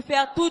 Je peux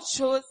faire toutes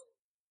choses.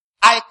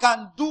 I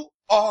can do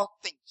all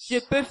things. Je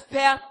peux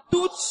faire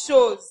toutes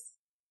choses.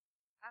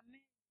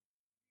 Amen.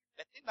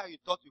 The thing that you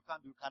thought you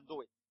can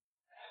do it.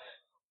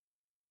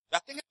 You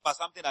are thinking about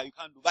something that you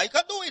can't do, but you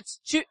can do it.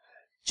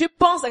 Tu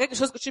penses à quelque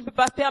chose que tu ne peux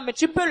pas faire, mais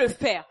tu peux le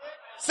faire.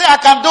 Say, I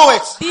can do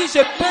it. Dis,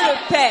 je peux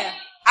le faire.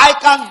 I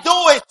can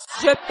do it.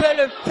 Je peux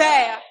le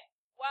faire.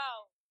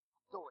 Wow.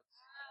 Do it.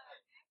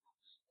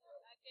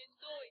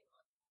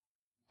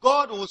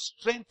 God will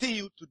strengthen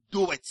you to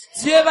do it.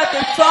 Dieu va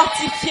te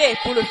fortifier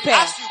pour le faire.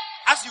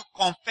 As you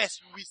confess,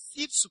 you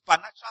receive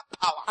supernatural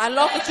power.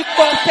 Alors que tu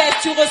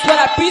confesses, tu reçois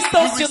la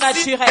puissance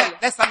surnaturelle.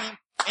 There's an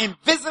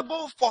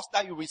invisible force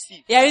that you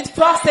receive. Il y a une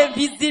force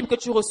invisible que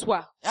tu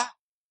reçois. Yeah.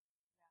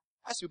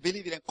 As you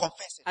believe it and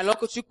confess it. Alors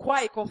que tu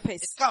crois et It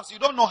confesses. comes. You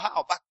don't know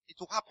how, but it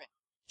will happen.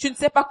 Tu ne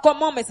sais pas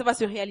comment, mais ça va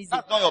se réaliser.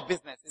 That's not your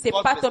business. It's C'est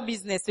God's pas ton business.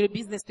 business, c'est le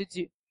business de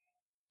Dieu.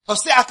 So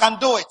say, I can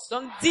do it.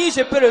 Donc dis,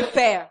 je peux le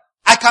faire.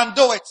 I can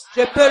do it.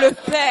 Je peux le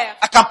faire.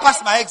 I can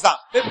pass my exam.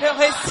 Je peux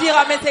réussir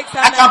à mes I can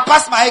examens.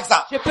 pass my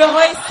exam. Je peux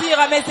réussir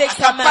à mes I can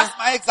examens. pass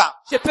my exam.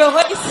 Je peux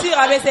réussir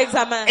à mes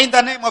examens. In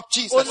the name of Au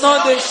Jesus.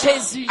 nom de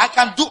Jésus. I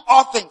can do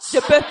all things. Je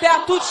peux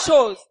faire toutes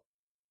choses.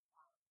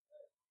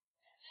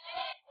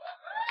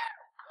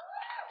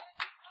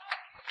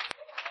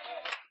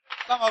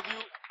 Some of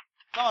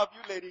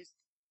you ladies,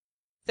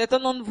 Certains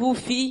d'entre vous,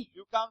 filles,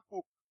 you can't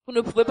cook. vous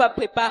ne pouvez pas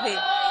préparer.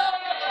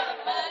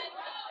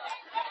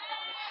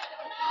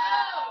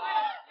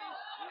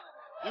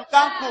 You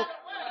can't cook.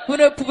 Vous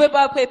ne pouvez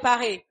pas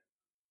préparer.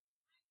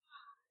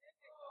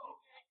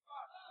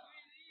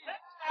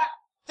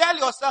 Tell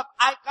yourself,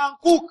 I can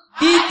cook.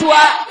 Dis-toi,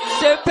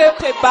 je peux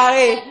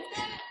préparer.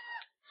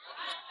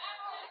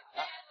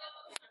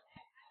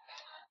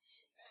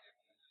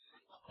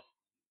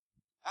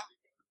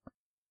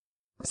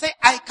 Say,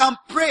 I can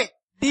pray.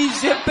 Dis,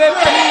 je peux I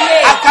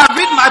prier. can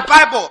read my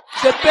Bible.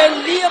 Je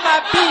peux lire ma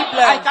I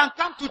Bible. can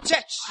come to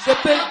church. Je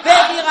peux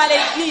venir à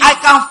l'église. I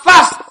can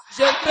fast.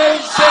 Je peux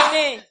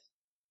jeûner.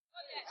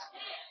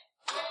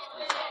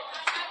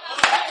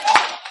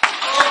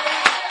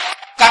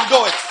 Can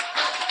do it.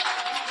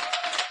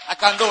 I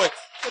can do it.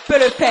 Je peux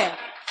le faire.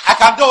 I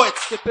can do it.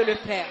 Je peux le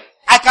faire.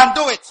 I can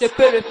do it. Je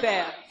peux le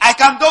faire. I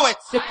can do it.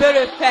 Je peux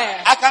le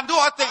faire. I can do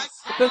all things.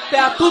 Je peux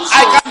faire toutes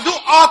I choses. can do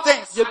all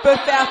things. Je peux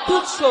faire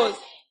toutes choses.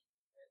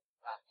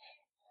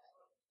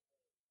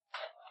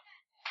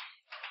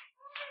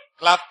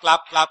 Clap,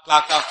 clap, clap,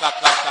 clap, clap, clap,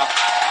 clap, clap.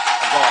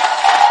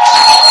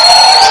 God.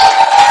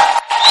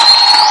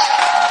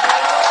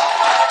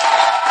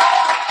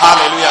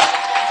 Hallelujah.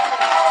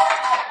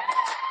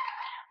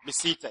 Be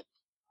seated.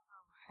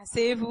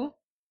 Asseyez-vous.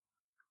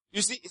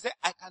 You see, he said,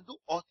 I can do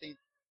all things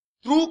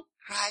through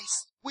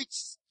Christ which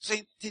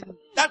strengthens.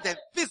 That's the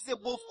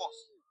visible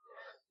force.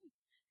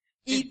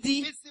 Il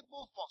dit,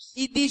 Invisible force.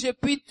 je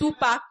puis tout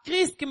par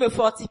Christ qui me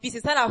fortifie.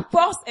 C'est ça la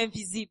force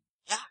invisible.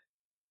 Yeah.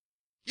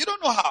 You don't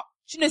know how.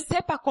 Tu ne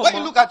sais pas When you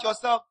comment. look at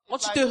yourself, Quand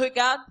it's tu like, te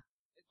regardes,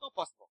 it's not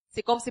possible.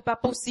 c'est comme c'est pas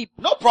possible.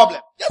 No problem.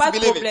 Just Pas de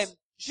believe problème. it.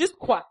 Juste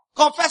crois.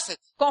 Confess it.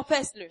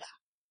 Confesse-le.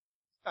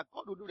 And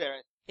God will do the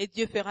rest. Et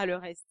Dieu fera le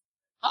reste.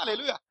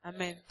 Hallelujah.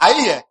 Amen. Are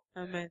you here?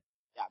 Amen.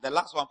 Yeah, the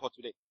last one for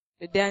today.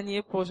 Le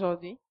dernier pour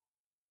aujourd'hui.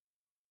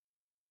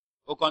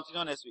 We'll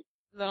continue next week.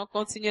 Nous allons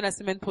continuer la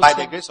semaine By the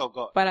prochaine. grace of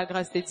God. Par la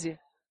grâce de Dieu.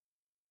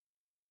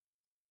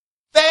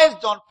 1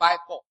 John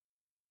 5:4.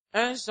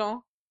 1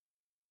 Jean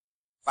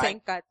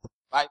 5:4.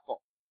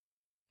 5:4.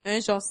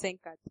 1 Jean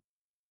 5:4.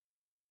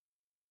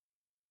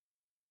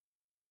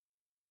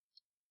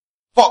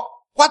 For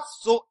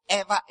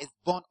whatsoever is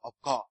born of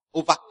God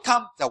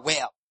overcomes the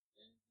world.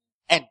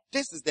 And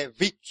this is the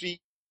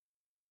victory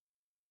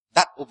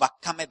that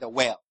overcometh the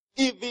world,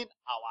 even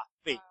our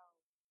faith.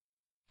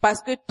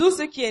 Parce que tout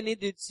ce qui est né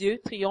de Dieu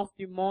triomphe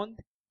du monde.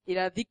 Et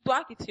la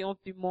victoire qui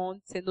triomphe du monde,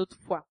 c'est notre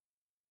foi.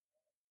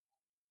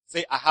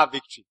 Say, I have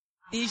victory.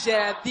 Dis, j'ai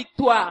la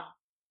victoire.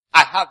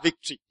 I have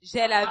victory.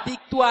 J'ai la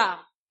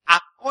victoire.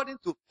 According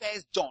to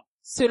 1 John,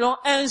 Selon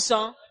 1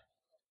 Jean,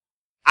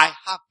 I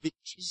have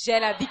victory. j'ai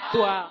la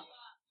victoire.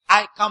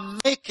 I can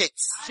make it.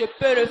 Je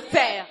peux le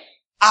faire.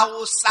 I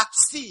will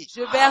succeed.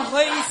 Je vais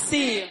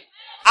réussir.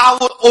 I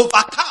will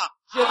overcome.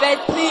 Je vais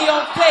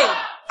triompher.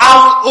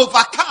 I will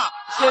overcome.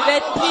 Je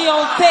vais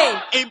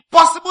triompher.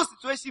 Impossible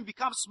situation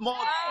becomes small.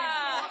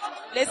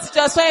 Les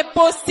situations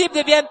impossibles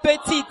deviennent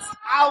petites.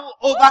 I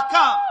will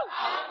overcome.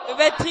 Je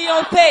vais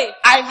triompher.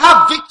 I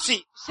have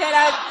victory. J'ai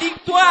la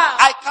victoire.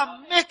 I can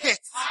make it.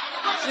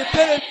 Je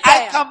peux le I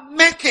faire. can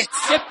make it.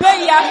 Je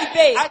peux y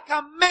arriver. I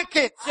can make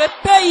it. Je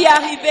peux y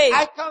arriver.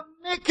 I can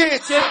make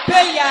it. Je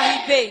peux y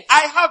arriver.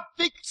 I have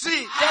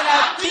victory. J'ai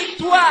la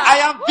victoire. I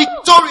am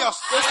victorious.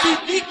 Je suis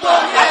I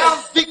victorieux. am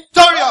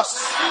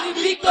victorious. Je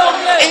suis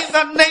victorieux. In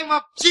the name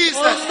of Au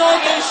Jesus. nom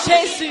de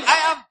Jésus.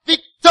 I am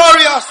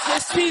victorious. Je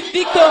suis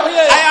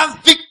victorieux. I am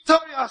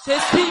victorious. Je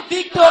suis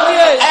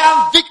victorieuse. I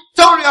am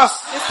victorious.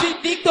 Je suis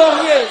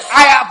victorieuse.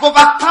 I have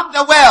overcome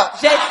the world.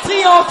 J'ai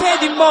triomphé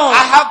du monde.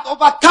 I have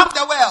overcome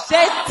the world.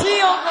 J'ai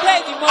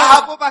triomphé du I monde.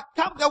 have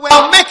overcome the world.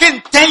 I'll make it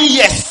in 10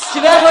 years. Je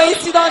vais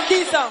réussir dans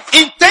 10 ans.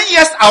 In 10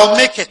 years, I'll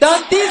make it. Dans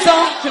 10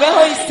 ans, je vais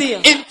réussir.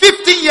 In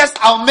 15 years,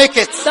 I'll make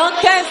it. Dans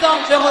 15 ans,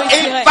 je In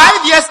réussirai.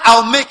 5 years,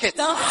 I'll make it.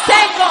 Dans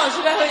 5 ans,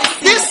 je vais réussir.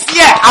 This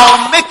year,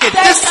 I'll make it.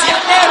 Cette This year.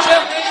 année, je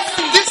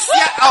réussis. This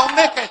I'll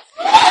make it.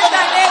 Cette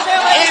année, je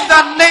vais In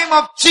the name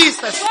of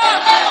Jesus. réussir au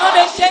nom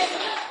de Jésus.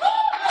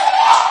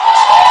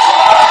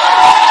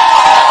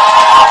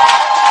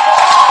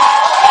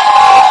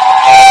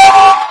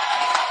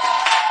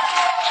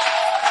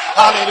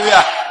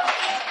 Hallelujah.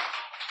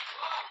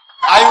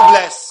 Are you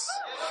blessed?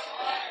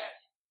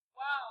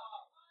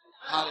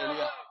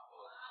 Hallelujah.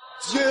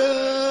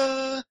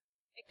 Dieu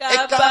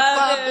est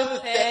capable de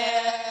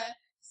faire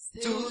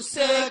tout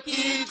ce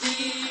qu'il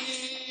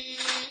dit,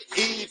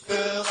 il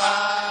fera.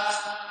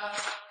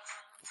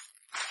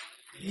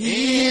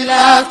 Il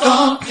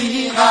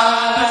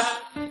accomplira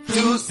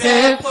tous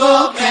ses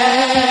promesses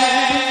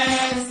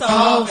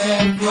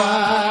envers toi.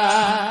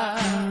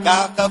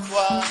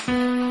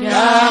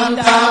 Garde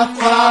ta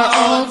foi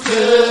en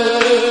Dieu,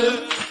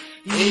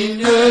 il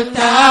ne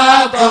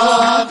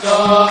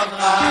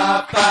t'abandonnera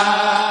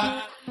pas.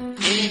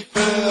 Il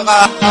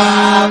fera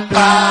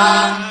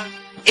pas,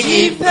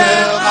 il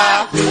fera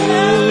tout.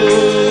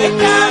 Est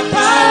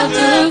capable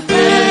de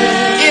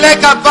faire Il est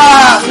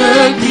capable. ce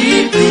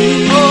qu'il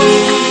dit. Oh,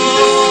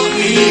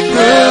 il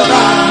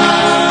fera,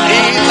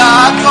 il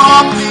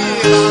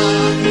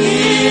accomplira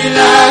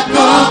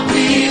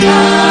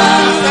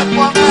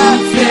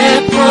ses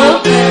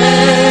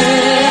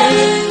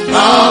promesses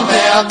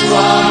envers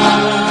toi.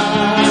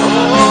 Oh,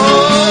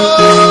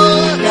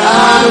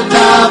 garde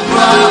ta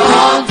foi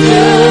en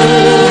Dieu,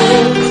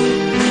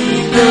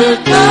 il ne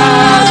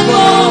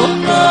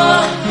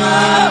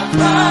t'abandonnera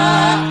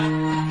pas.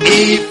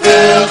 Il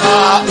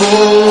fera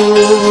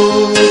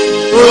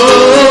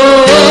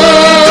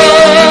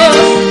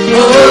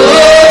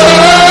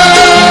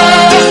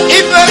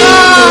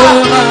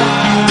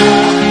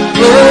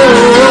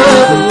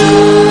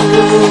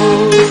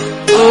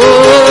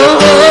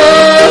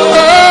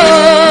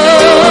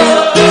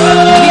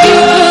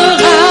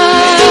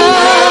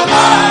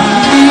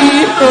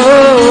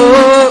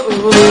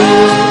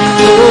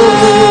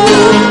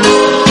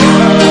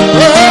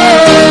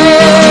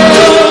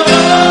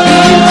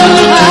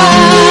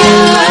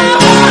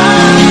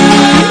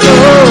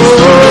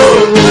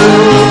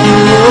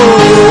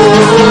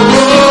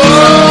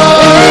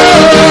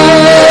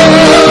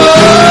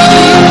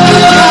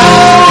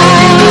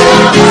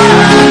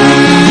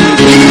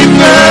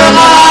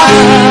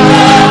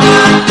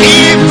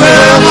il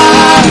fera.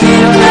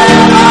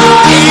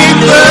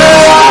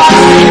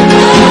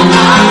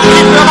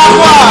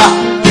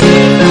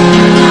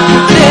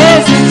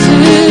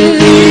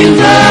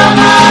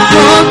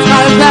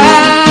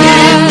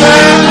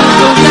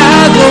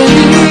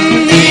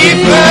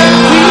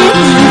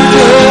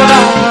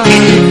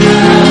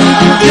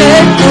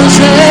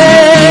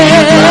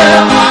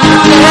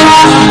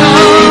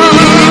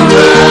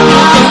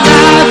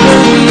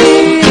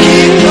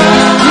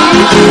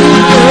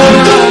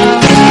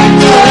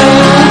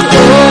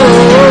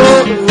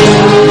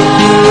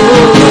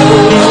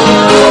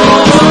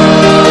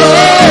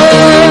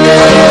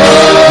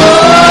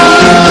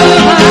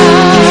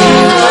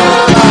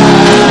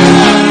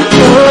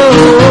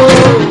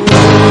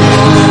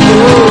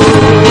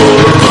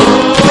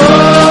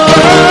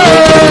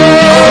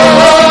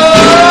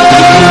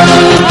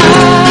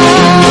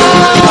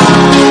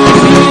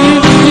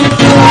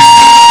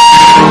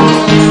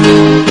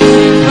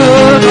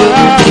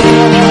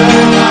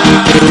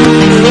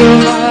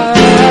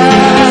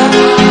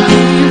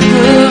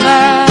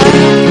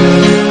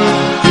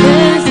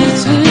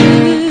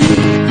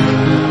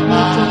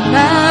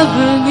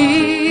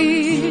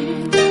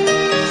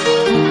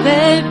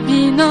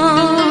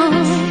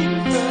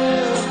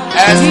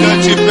 Est-ce que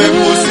tu peux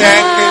pousser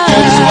un cri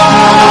bonsoir?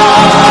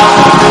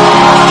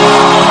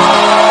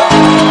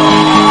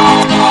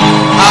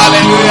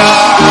 Alléluia,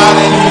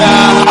 alléluia,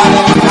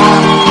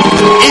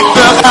 alléluia.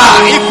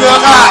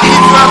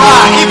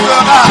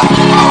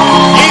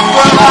 Il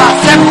fera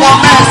ses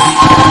promesses.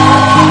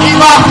 Il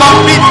va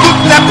accomplir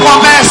toutes ses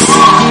promesses.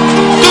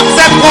 Toutes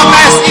ses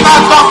promesses, il va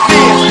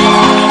accomplir.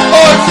 Au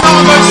nom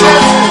de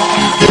Jésus.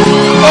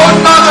 Au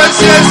nom de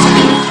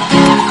Jésus.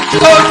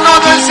 Au nom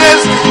de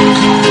Jésus.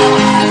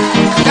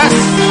 Yes.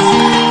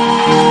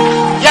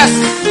 Yes.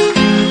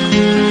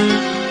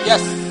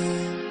 Yes.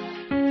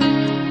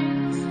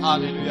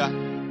 Alléluia.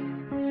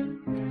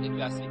 Et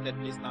tu as assis tête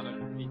lisse dans le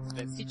vide.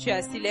 Si tu es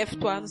assis,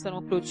 lève-toi, nous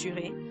allons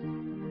clôturer.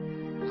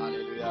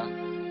 Alléluia.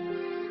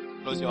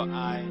 Close your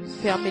eyes.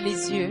 Fermez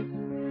les yeux.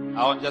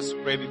 I want just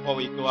pray before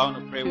we go. I want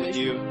to pray with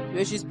you. Je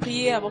veux juste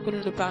prier avant que nous ne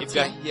If you partions.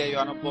 are here, you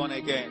are not born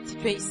again. Si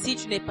tu es ici,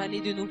 tu n'es pas né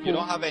de You nouveau.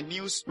 don't have a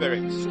new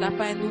spirit, Tu n'as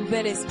pas un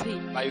nouvel esprit,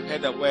 but you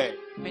heard the word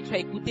mais tu as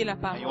écouté la and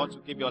you parole want to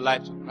give your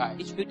life to et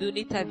Christ. tu veux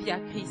donner ta vie à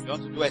Christ. You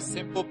want to do a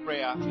simple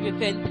prayer Tu veux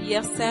faire une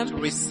prière to simple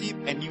receive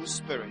a new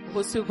spirit, pour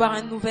recevoir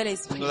un nouvel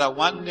esprit, so that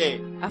one day,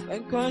 afin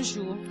qu'un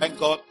jour, when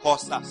God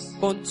calls us,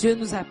 quand Dieu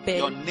nous your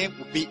appelle, name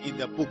will be in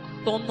the book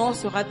ton nom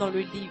sera dans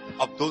le livre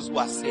of those who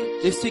are saved.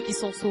 de ceux qui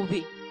sont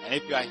sauvés. And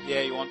if you are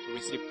here, you want to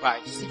receive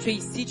Si Christ, tu es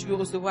ici, tu veux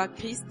recevoir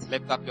Christ,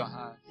 lift up your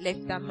hand.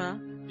 lève ta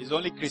main. It's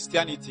only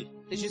Christianity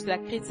C'est juste la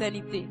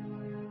chrétienté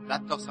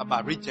that talks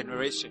about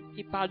regeneration,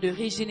 qui parle de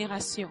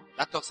régénération,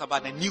 that talks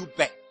about a new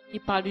birth. qui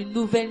parle d'une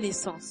nouvelle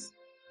naissance.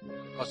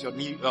 Because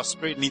your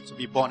spirit needs to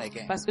be born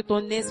again. Parce que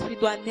ton esprit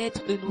doit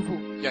naître de nouveau.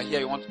 If you're here,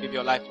 you want to give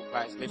your life to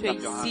Christ. Lift Tu es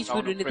up your ici, hands. tu I veux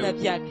want to donner pray ta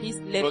with vie à you.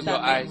 Christ. Lève Close ta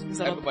your main. eyes.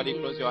 Nous allons Everybody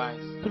prier. close your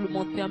eyes. Tout le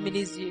monde ferme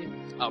les yeux.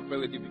 I'll pray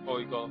with you before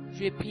we go. Je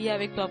vais prier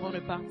avec toi avant de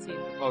partir.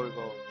 Before we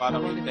go. Father,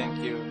 we thank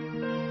you.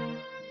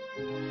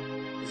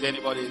 Is there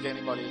anybody?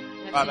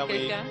 Father,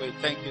 we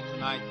thank you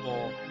tonight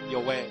for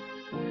your word.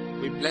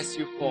 We bless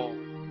you for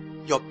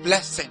your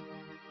blessing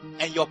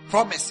and your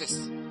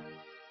promises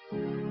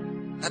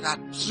that are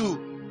true.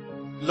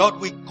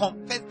 Lord, we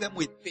confess them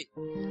with faith.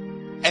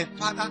 And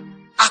Father,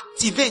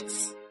 activate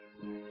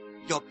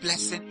your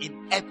blessing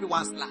in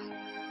everyone's life.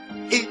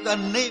 In the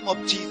name of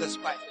Jesus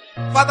Christ.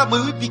 Father,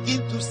 may we begin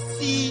to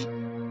see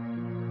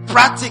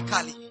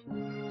practically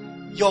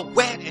your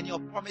word and your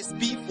promise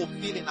being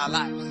fulfilled in our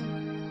lives.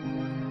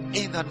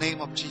 In the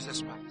name of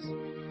Jesus Christ.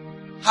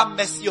 Have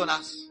mercy on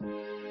us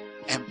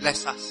and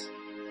bless us.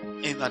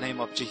 In the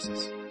name of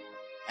Jesus.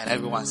 And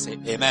everyone say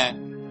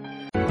amen.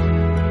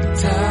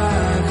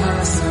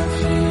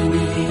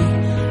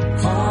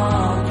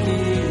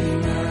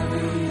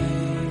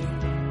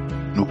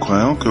 Nous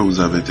croyons que vous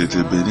avez été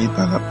bénis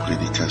par la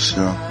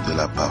prédication de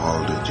la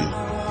parole de Dieu.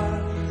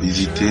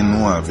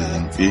 Visitez-nous à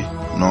BNP,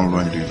 non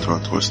loin du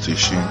Trotro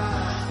Station,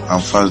 en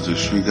face de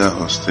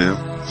Sugar Hostel,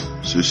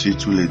 ceci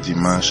tous les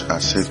dimanches à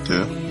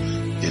 7h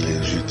et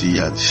les jeudis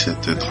à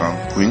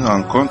 17h30 pour une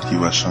rencontre qui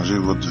va changer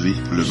votre vie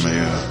pour le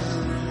meilleur.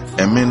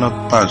 Aimez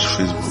notre page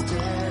Facebook,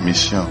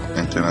 Mission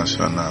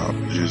Internationale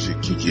Jésus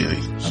qui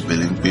guérit à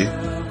BNP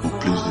pour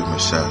plus de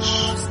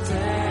messages.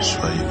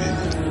 Soyez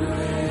bénis.